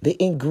about the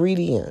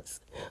ingredients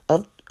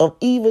of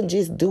even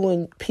just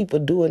people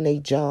doing their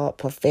job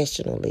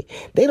professionally.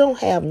 They don't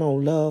have no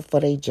love for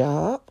their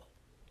job.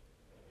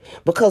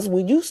 Because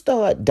when you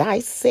start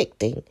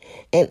dissecting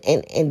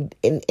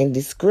and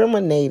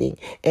discriminating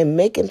and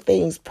making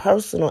things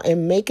personal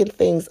and making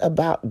things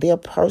about their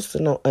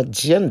personal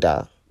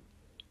agenda,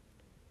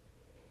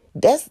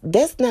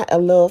 that's not a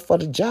love for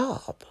the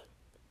job.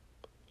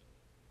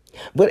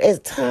 But as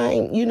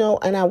time,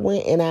 and I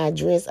went and I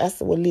addressed, I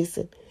said, well,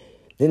 listen,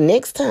 the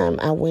next time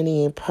I went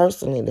in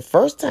personally, the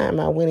first time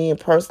I went in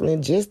personally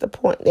just to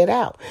point that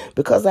out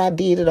because I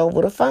did it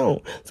over the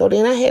phone. So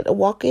then I had to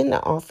walk in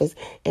the office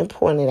and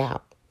point it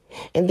out.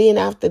 And then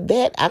after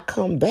that, I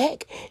come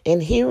back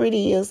and here it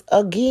is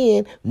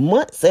again,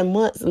 months and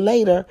months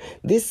later,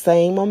 this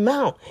same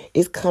amount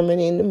is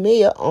coming in the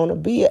mail on a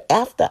bill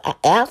after I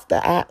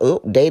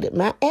updated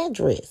my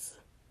address.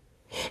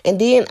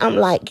 And then I'm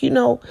like,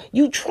 you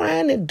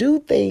trying to do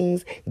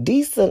things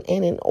decent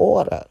and in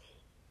order.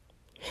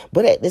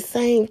 But at the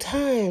same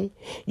time,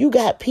 you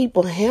got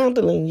people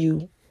handling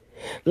you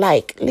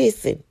like,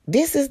 listen,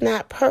 this is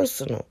not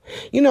personal.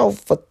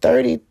 For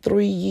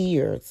 33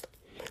 years,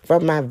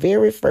 from my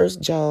very first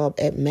job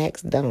at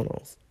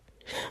McDonald's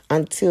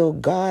until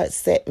God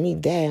set me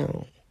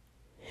down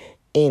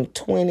in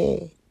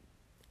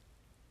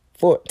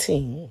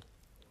 2014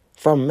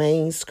 from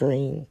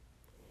mainstream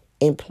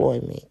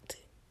employment,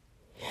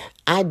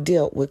 I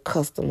dealt with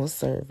customer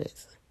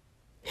service.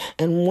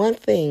 And one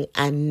thing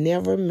I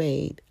never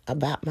made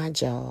about my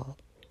job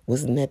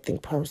was nothing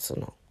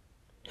personal.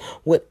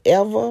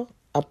 Whatever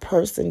a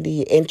person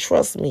did, and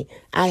trust me,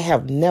 I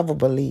have never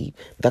believed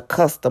the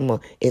customer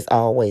is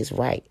always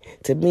right.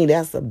 To me,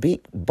 that's a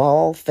big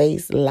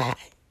bald-faced lie.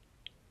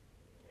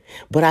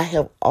 But I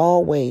have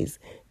always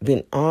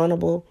been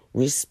honorable,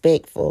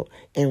 respectful,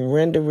 and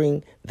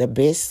rendering the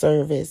best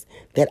service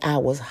that I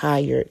was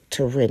hired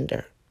to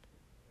render.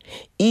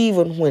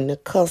 Even when the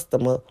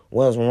customer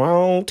was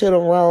wrong to the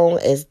wrong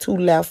as 2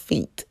 left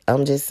feet.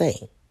 I'm just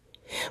saying.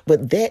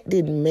 But that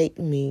didn't make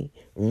me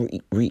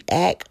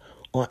react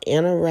or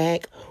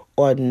interact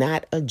or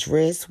not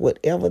address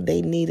whatever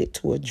they needed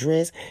to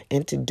address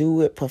and to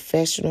do it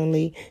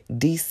professionally,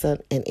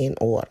 decent, and in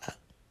order.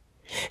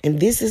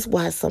 And this is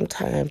why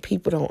sometimes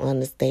people don't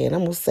understand.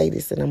 I'm going to say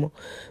this and I'm going to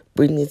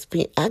bring this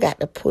pen. I got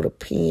to put a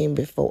pen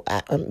before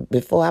I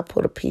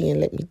put a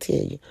pen, let me tell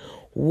you.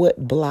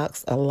 What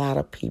blocks a lot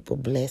of people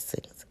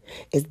blessings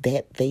is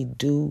that they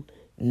do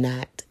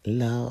not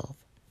love.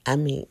 I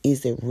mean,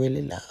 is it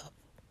really love?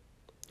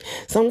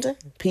 Sometimes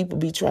people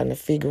be trying to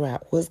figure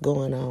out what's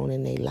going on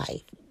in their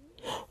life.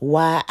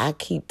 Why I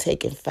keep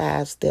taking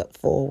 5 steps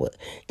forward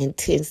and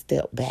 10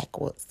 steps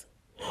backwards.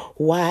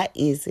 Why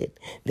is it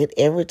that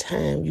every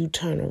time you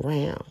turn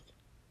around,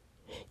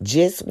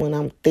 just when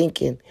I'm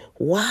thinking,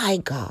 why,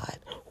 God?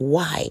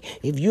 Why?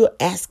 If you're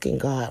asking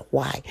God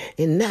why,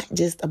 and not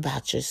just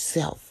about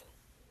yourself.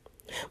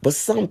 But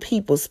some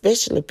people,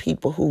 especially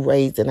people who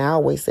raised, and I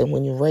always say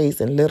when you're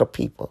raising little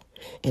people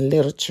and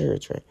little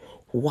children,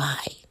 why?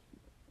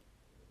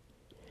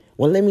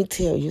 Well, let me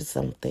tell you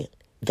something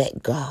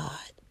that God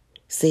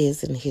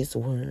says in his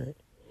word,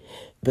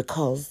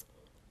 because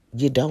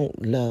you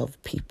don't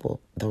love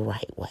people the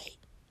right way.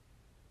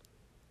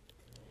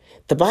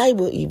 The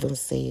Bible even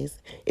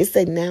says, it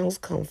says, now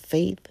come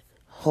faith,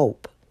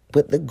 hope,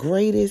 but the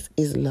greatest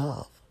is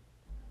love.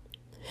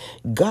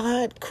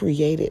 God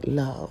created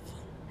love.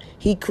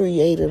 He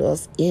created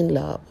us in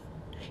love.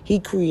 He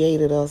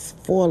created us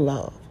for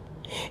love.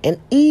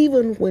 And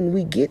even when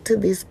we get to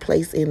this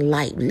place in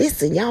life,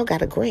 listen, y'all got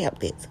to grab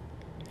this.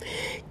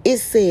 It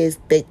says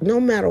that no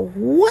matter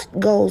what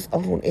goes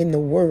on in the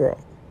world,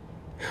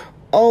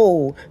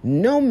 owe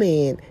no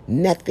man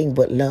nothing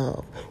but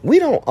love. We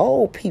don't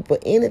owe people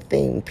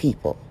anything,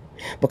 people.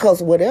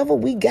 Because whatever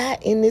we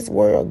got in this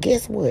world,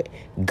 guess what?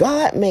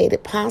 God made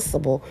it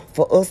possible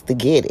for us to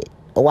get it.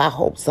 Oh, I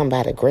hope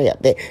somebody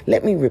grabbed that.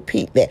 Let me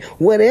repeat that.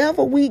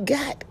 Whatever we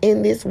got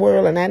in this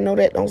world, and I know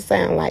that don't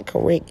sound like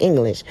correct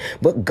English,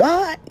 but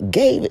God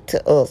gave it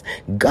to us.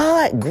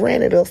 God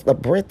granted us the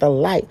breath of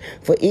life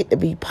for it to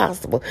be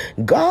possible.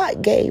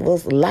 God gave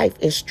us life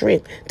and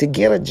strength to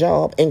get a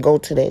job and go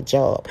to that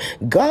job.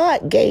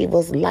 God gave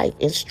us life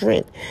and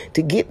strength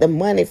to get the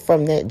money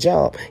from that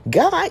job.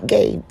 God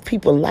gave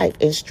people life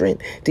and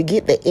strength to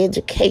get the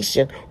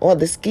education or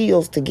the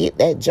skills to get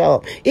that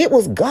job. It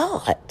was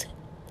God.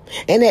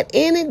 And at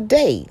any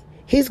day,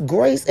 his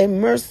grace and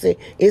mercy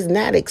is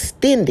not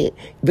extended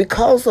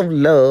because of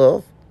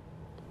love.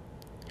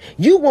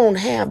 You won't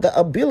have the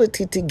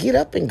ability to get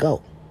up and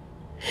go.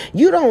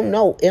 You don't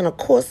know in a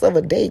course of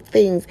a day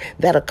things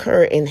that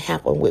occur and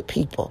happen with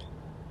people.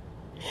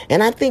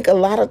 And I think a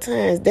lot of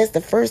times that's the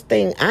first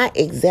thing I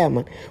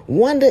examine.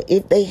 Wonder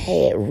if they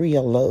had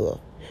real love.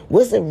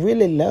 Was it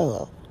really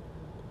love?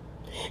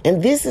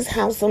 And this is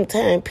how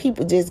sometimes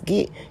people just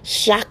get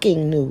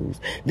shocking news.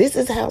 This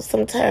is how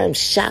sometimes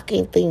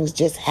shocking things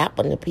just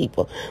happen to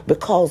people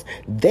because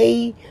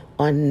they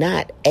are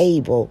not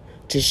able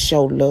to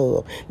show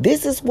love.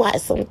 This is why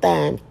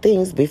sometimes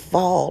things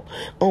befall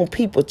on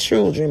people's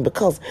children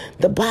because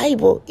the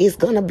Bible is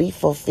going to be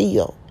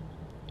fulfilled.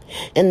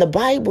 And the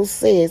Bible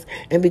says,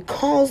 and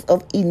because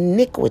of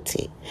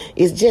iniquity,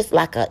 it's just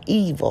like an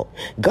evil.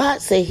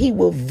 God said he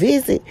will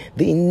visit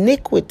the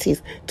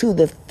iniquities to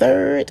the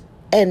third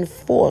and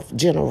fourth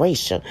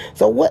generation.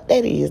 So what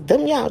that is,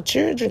 them y'all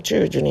children.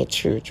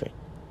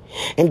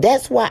 And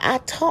that's why I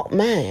taught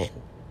mine.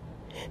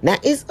 Now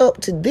it's up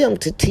to them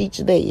to teach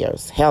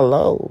theirs.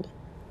 Hello.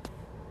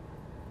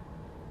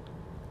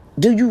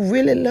 Do you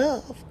really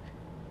love?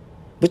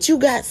 But you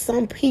got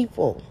some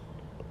people,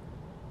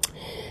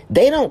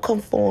 they don't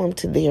conform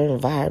to their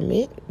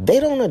environment.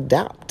 They don't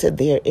adopt to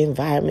their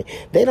environment.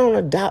 They don't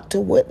adopt to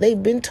what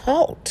they've been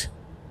taught.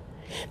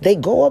 They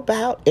go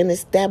about and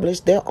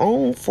establish their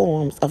own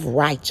forms of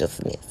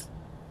righteousness.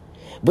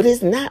 But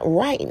it's not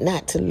right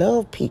not to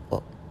love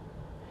people.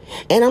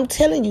 And I'm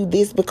telling you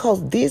this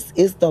because this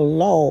is the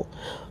law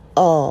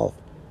of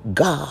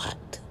God.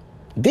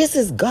 This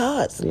is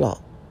God's law.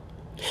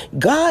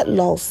 God's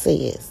law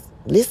says,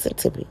 listen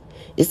to me,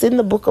 it's in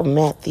the book of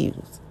Matthew.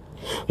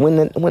 When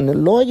the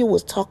lawyer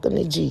was talking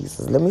to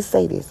Jesus, let me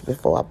say this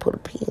before I put a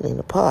pin in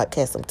the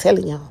podcast. I'm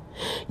telling y'all,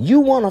 you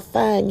want to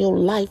find your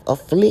life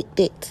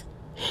afflicted.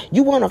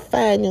 You want to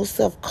find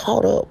yourself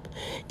caught up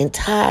and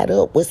tied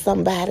up with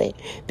somebody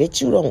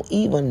that you don't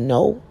even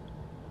know.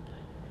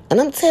 And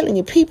I'm telling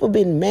you, people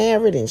been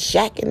married and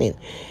shacking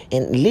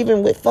and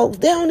living with folks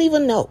they don't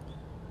even know.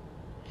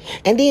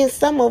 And then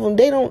some of them,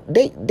 they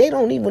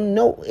don't even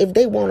know if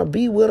they want to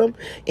be with them.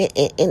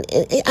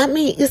 And I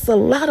mean, it's a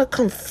lot of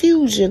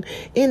confusion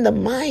in the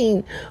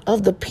mind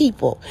of the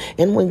people.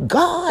 And when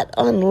God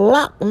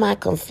unlocked my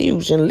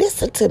confusion,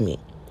 listen to me.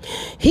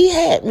 He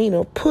had me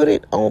to put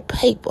it on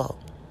paper.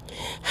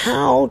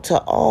 How to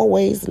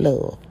Always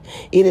Love.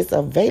 It is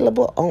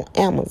available on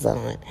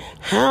Amazon.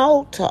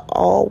 How to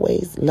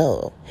Always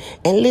Love.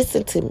 And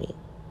listen to me.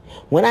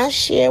 When I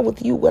share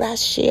with you what I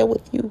share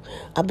with you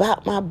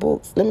about my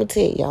books, let me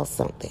tell y'all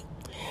something.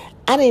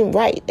 I didn't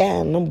write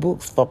down them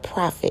books for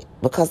profit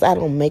because I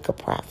don't make a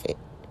profit.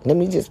 Let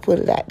me just put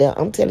it out there.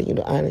 I'm telling you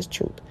the honest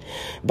truth.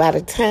 By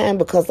the time,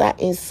 because I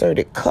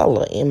inserted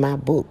color in my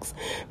books,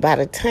 by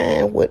the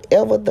time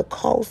whatever the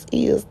cost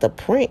is, the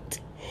print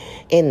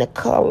and the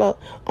color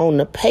on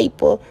the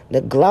paper,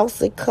 the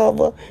glossy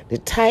cover, the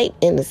type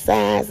and the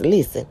size,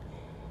 listen,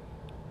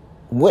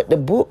 what the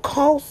book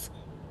costs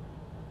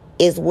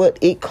is what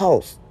it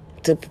costs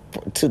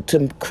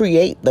to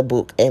create the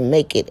book and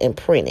make it and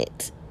print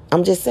it.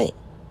 I'm just saying.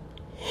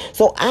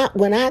 So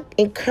when I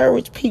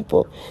encourage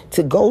people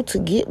to go to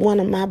get one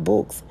of my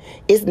books,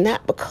 it's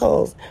not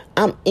because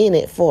I'm in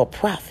it for a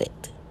profit.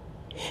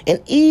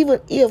 And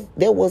even if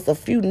there was a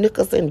few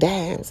nickels and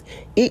dimes,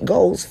 it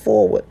goes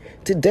forward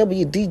to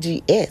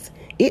WDGS.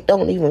 It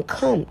don't even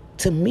come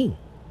to me.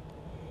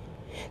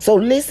 So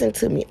listen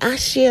to me. I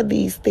share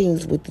these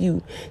things with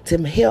you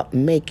to help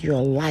make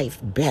your life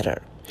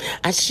better.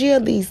 I share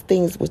these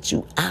things with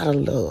you out of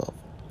love.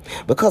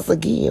 Because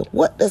again,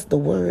 what does the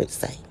word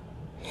say?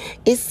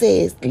 It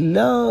says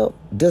love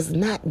does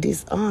not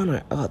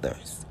dishonor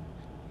others.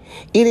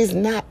 It is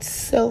not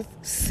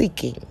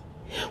self-seeking.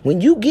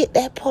 When you get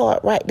that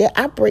part right there,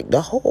 I break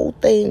the whole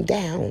thing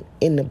down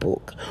in the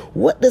book.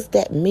 What does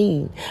that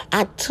mean?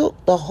 I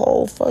took the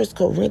whole 1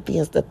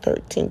 Corinthians, the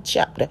 13th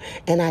chapter,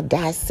 and I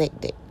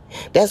dissected.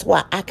 That's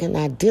why I can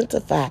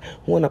identify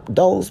one of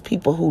those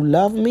people who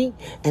love me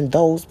and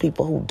those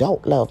people who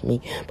don't love me.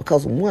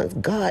 Because once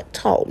God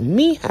taught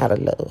me how to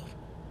love,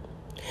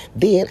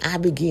 then I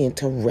began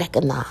to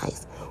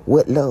recognize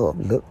what love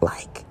looked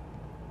like.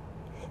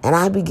 And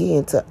I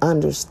began to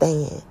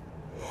understand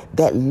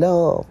that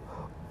love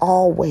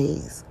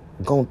always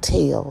gonna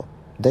tell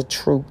the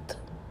truth,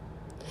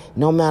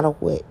 no matter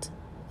what.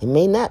 It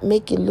may not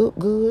make you look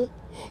good.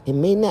 It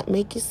may not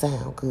make you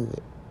sound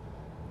good,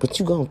 but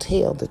you gonna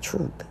tell the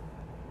truth.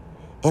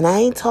 And I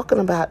ain't talking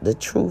about the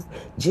truth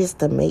just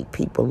to make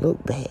people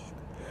look bad.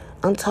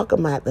 I'm talking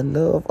about the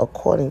love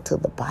according to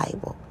the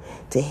Bible,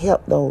 to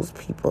help those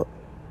people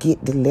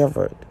get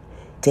delivered,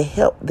 to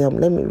help them,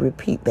 let me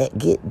repeat that,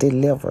 get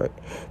delivered,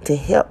 to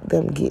help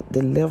them get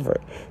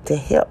delivered, to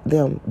help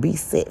them be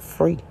set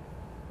free.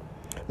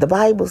 The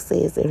Bible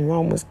says in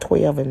Romans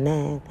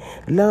 12:9,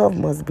 love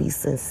must be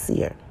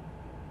sincere.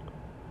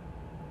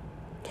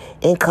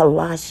 In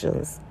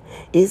Colossians,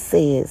 it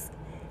says,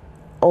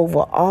 over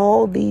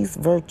all these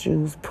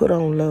virtues, put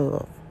on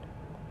love.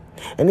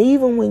 And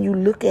even when you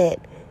look at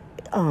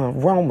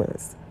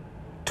Romans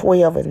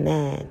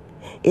 12:9,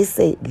 it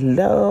says,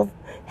 love,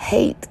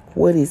 hate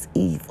what is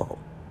evil.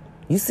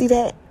 You see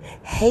that?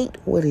 Hate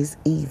what is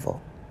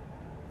evil.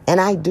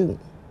 And I do.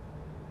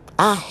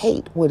 I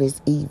hate what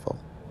is evil.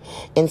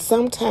 And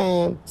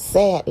sometimes,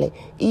 sadly,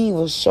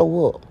 evil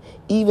show up,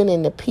 even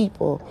in the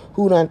people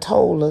who done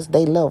told us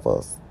they love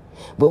us.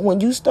 But when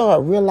you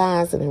start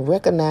realizing and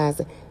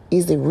recognizing,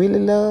 is it really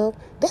love?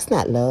 That's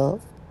not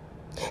love.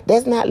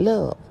 That's not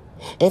love.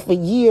 And for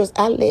years,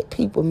 I let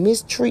people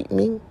mistreat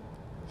me,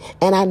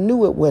 and I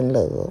knew it wasn't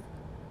love.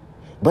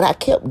 But I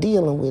kept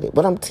dealing with it.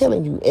 But I'm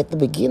telling you, at the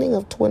beginning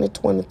of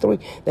 2023,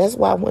 that's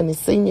why when the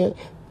senior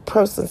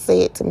person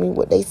said to me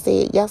what they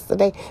said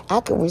yesterday,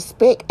 I could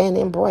respect and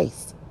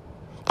embrace.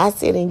 I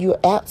said, and you're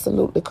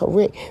absolutely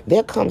correct.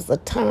 There comes a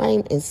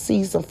time and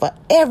season for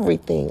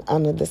everything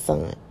under the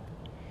sun.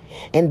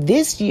 And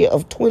this year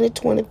of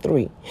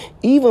 2023,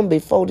 even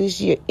before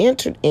this year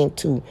entered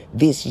into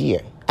this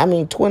year,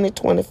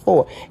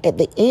 2024, at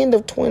the end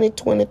of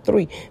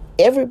 2023,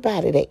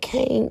 everybody that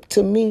came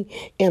to me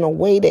in a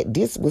way that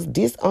this was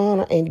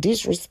dishonor and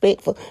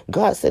disrespectful,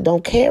 God said,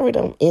 don't carry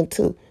them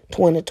into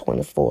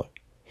 2024.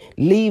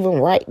 Leave them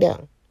right there.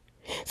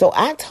 So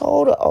I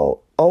told an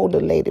older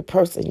lady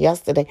person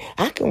yesterday,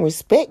 I can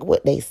respect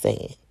what they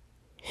saying.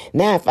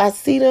 Now, if I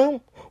see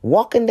them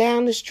walking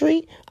down the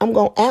street, I'm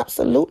going to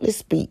absolutely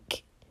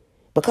speak.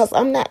 Because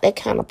I'm not that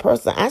kind of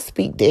person. I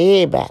speak to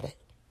everybody.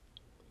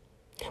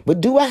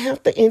 But do I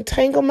have to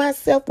entangle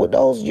myself with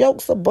those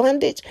yokes of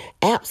bondage?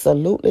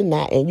 Absolutely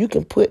not. And you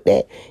can put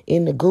that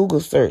in the Google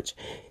search.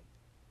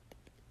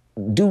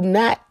 Do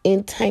not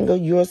entangle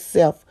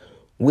yourself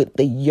with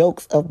the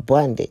yokes of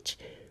bondage.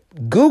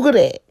 Google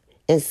that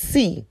and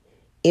see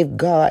if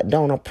God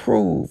don't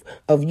approve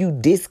of you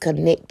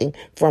disconnecting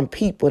from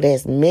people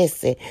that's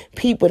messy,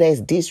 people that's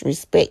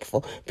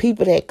disrespectful,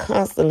 people that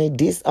constantly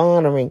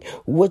dishonoring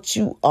what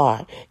you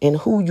are and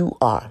who you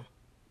are.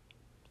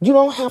 You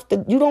don't have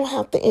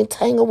to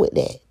entangle with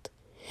that.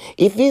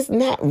 If it's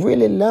not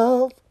really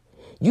love,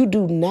 you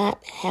do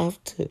not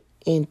have to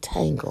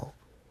entangle.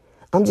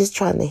 I'm just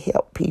trying to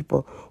help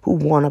people who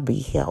want to be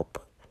helped.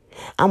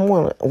 I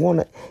want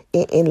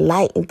to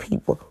enlighten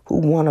people who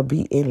want to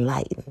be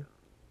enlightened.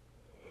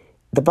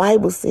 The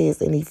Bible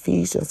says in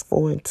Ephesians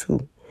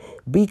 4:2,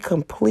 be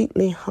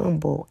completely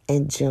humble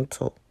and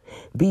gentle.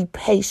 Be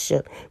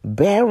patient,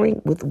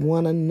 bearing with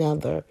one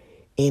another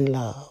in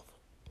love.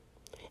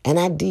 And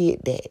I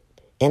did that,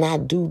 and I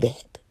do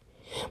that.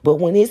 But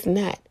when it's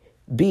not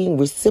being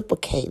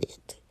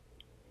reciprocated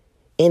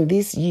in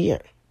this year,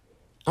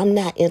 I'm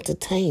not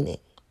entertaining.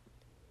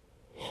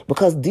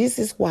 Because this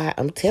is why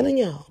I'm telling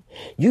y'all,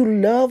 you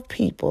love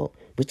people,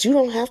 but you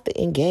don't have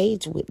to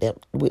engage with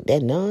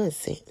that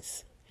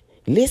nonsense.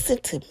 Listen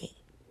to me.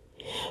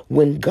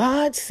 When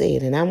God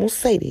said, and I'm going to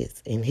say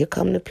this, and here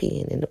come the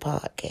pen in the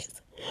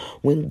podcast.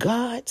 When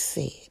God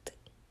said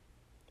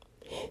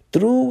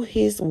through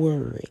his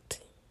word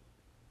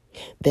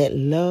that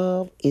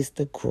love is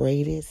the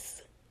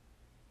greatest,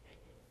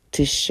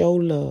 to show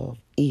love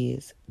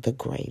is the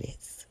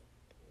greatest.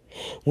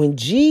 When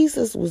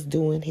Jesus was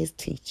doing his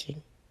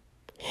teaching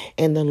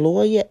and the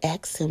lawyer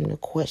asked him the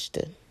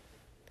question,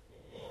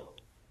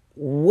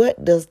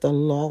 what does the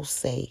law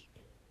say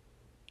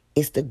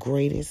is the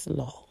greatest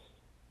law?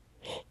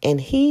 And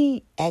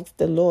he asked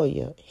the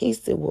lawyer, he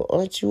said, well,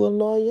 aren't you a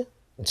lawyer?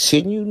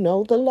 Shouldn't you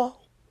know the law?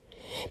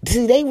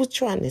 See, they was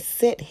trying to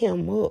set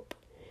him up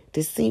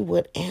to see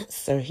what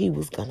answer he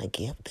was going to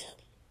give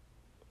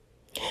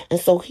them. And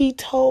so he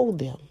told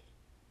them,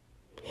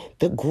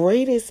 the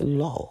greatest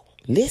law,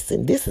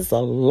 listen, this is a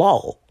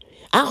law.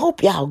 I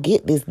hope y'all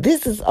get this.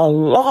 This is a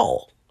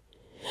law.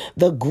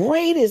 The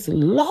greatest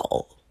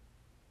law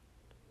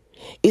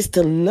is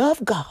to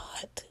love God,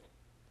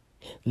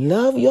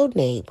 love your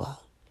neighbor,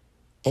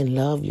 and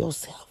love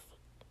yourself.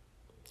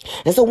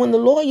 And so when the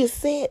lawyer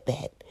said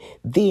that,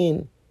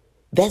 then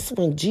that's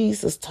when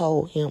Jesus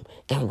told him,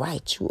 and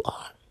right you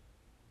are.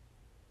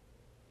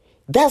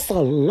 That's a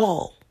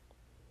law.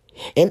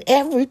 And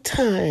every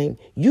time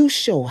you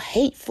show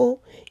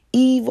hateful,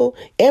 evil,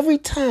 every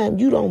time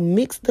you don't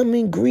mix them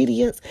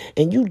ingredients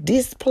and you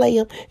display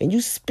them and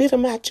you spit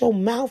them out your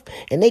mouth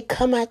and they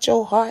come out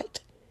your heart,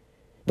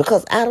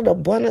 because out of the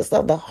abundance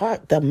of the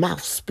heart, the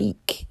mouth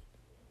speak.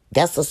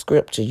 That's a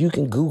scripture. You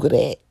can Google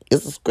that.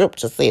 It's a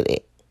scripture say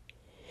that.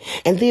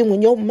 And then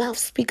when your mouth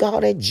speak all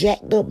that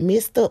jacked up,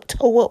 messed up,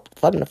 toe up,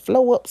 from the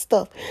flow up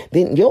stuff,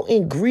 then your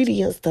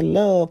ingredients to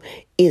love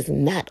is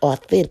not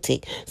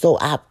authentic. So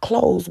I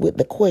close with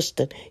the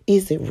question,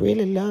 is it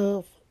really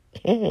love?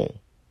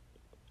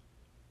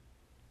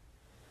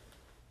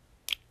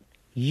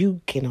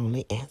 You can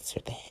only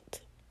answer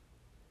that.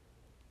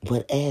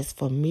 But as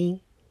for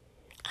me,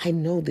 I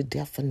know the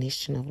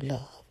definition of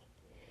love.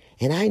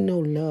 And I know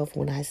love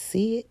when I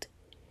see it.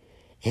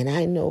 And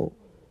I know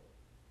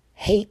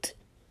hate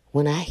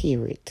when I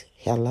hear it.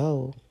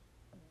 Hello.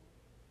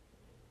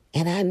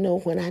 And I know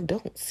when I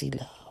don't see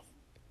love.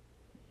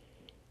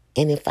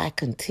 And if I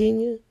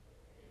continue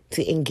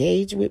to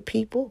engage with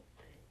people,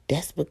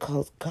 that's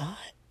because God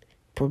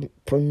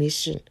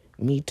permission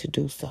me to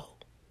do so.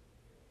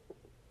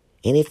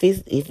 And if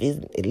it's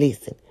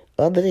listen,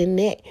 other than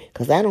that,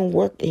 because I don't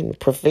work in the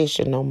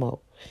profession no more.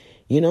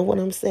 You know what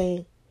I'm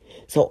saying?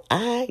 So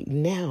I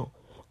now,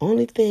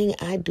 only thing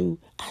I do,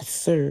 I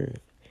serve.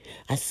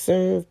 I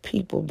serve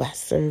people by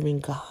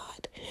serving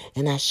God.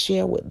 And I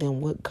share with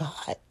them what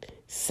God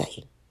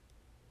say.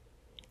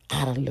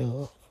 Out of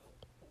love.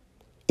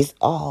 It's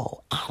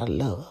all out of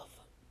love.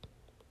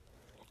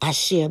 I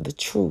share the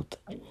truth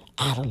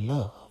out of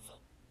love.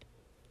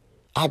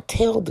 I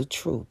tell the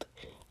truth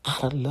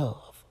out of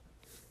love.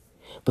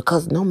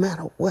 Because no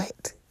matter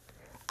what,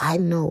 I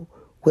know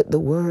what the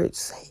words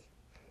say,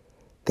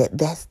 that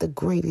that's the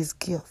greatest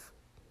gift.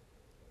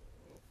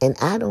 And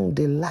I don't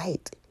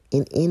delight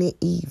in any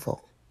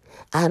evil.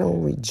 I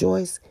don't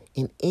rejoice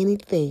in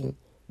anything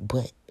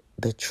but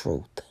the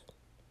truth.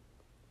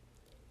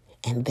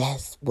 And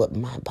that's what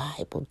my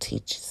Bible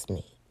teaches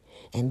me.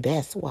 And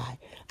that's why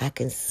I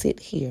can sit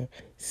here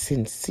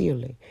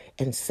sincerely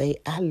and say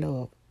I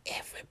love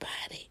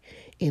everybody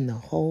in the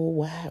whole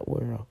wide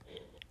world.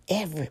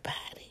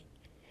 Everybody.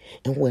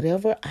 And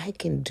whatever I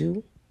can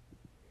do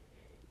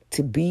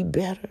to be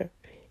better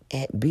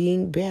at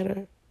being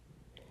better,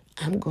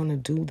 I'm going to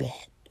do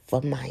that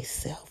for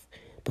myself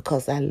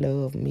because I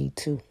love me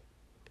too.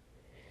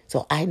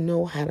 So I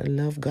know how to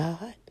love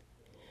God.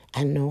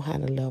 I know how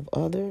to love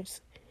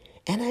others.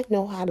 And I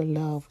know how to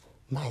love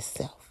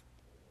myself.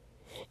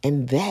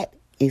 And that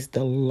is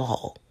the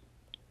law.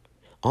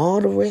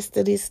 All the rest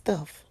of this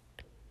stuff,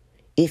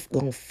 it's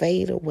going to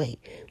fade away.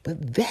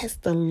 But that's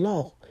the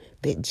law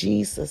that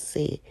Jesus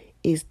said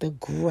is the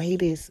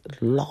greatest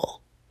law.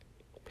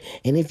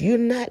 And if you're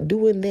not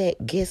doing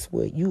that, guess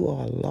what? You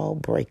are a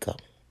lawbreaker.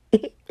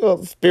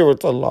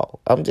 Spiritual law.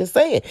 I'm just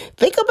saying.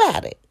 Think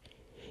about it.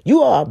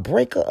 You are a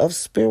breaker of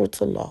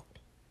spiritual law.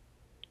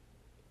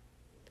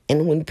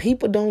 And when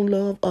people don't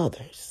love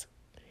others,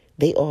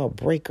 they are a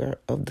breaker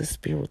of the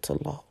spiritual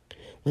law.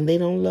 When they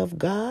don't love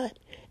God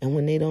and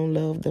when they don't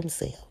love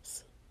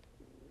themselves.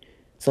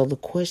 So the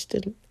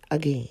question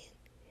again,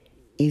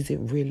 is it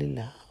really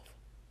love?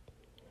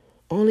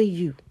 Only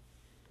you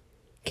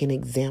can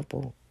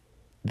example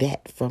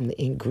that from the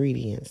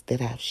ingredients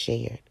that I've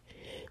shared.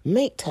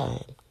 Make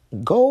time.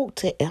 Go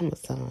to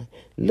Amazon.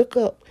 Look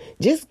up.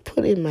 Just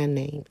put in my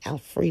name,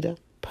 Alfreda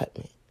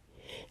Putman.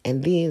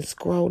 And then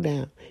scroll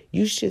down.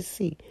 You should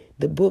see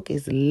the book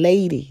is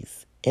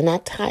Ladies. And I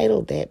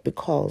titled that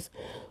because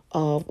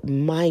of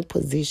my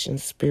position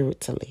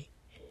spiritually.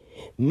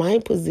 My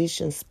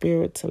position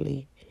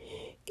spiritually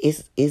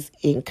is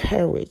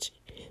encouraged.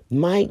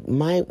 My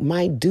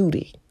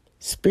duty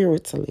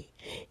spiritually.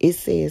 It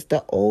says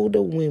the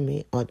older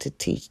women are to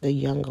teach the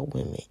younger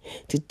women,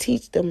 to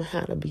teach them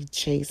how to be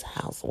chaste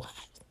housewives.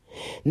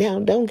 Now,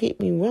 don't get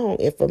me wrong.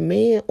 If a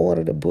man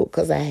ordered a book,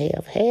 because I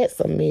have had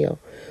some males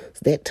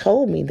that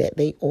told me that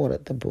they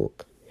ordered the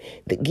book,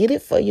 get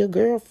it for your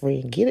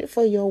girlfriend, get it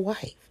for your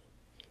wife,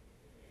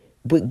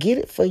 but get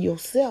it for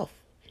yourself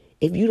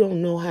if you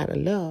don't know how to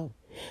love.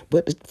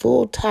 But the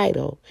full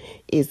title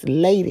is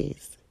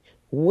Ladies,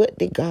 What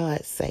Did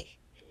God Say?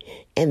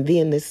 And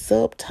then the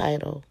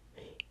subtitle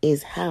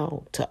is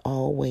How to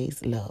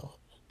Always Love.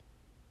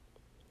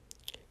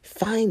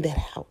 Find that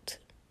out.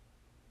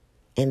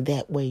 And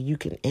that way you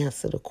can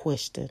answer the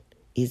question,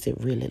 is it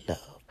really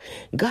love?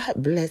 God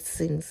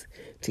blessings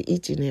to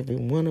each and every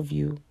one of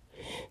you.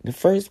 The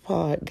first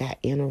part got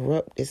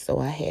interrupted, so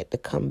I had to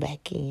come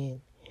back in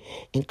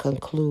and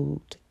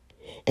conclude.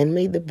 And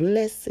may the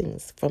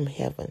blessings from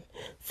heaven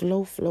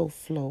flow, flow,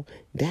 flow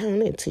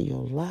down into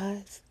your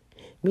lives.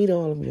 Meet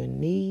all of your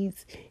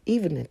needs,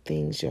 even the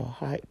things your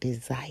heart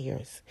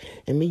desires.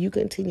 And may you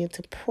continue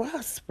to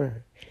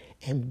prosper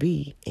and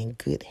be in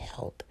good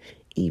health,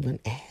 even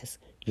as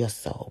your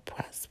soul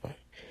prosper.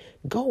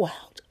 Go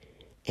out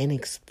and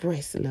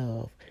express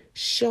love,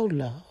 show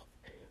love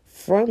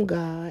from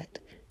God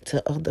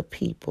to other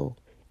people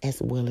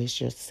as well as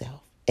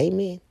yourself.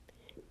 Amen.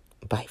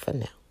 Bye for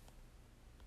now.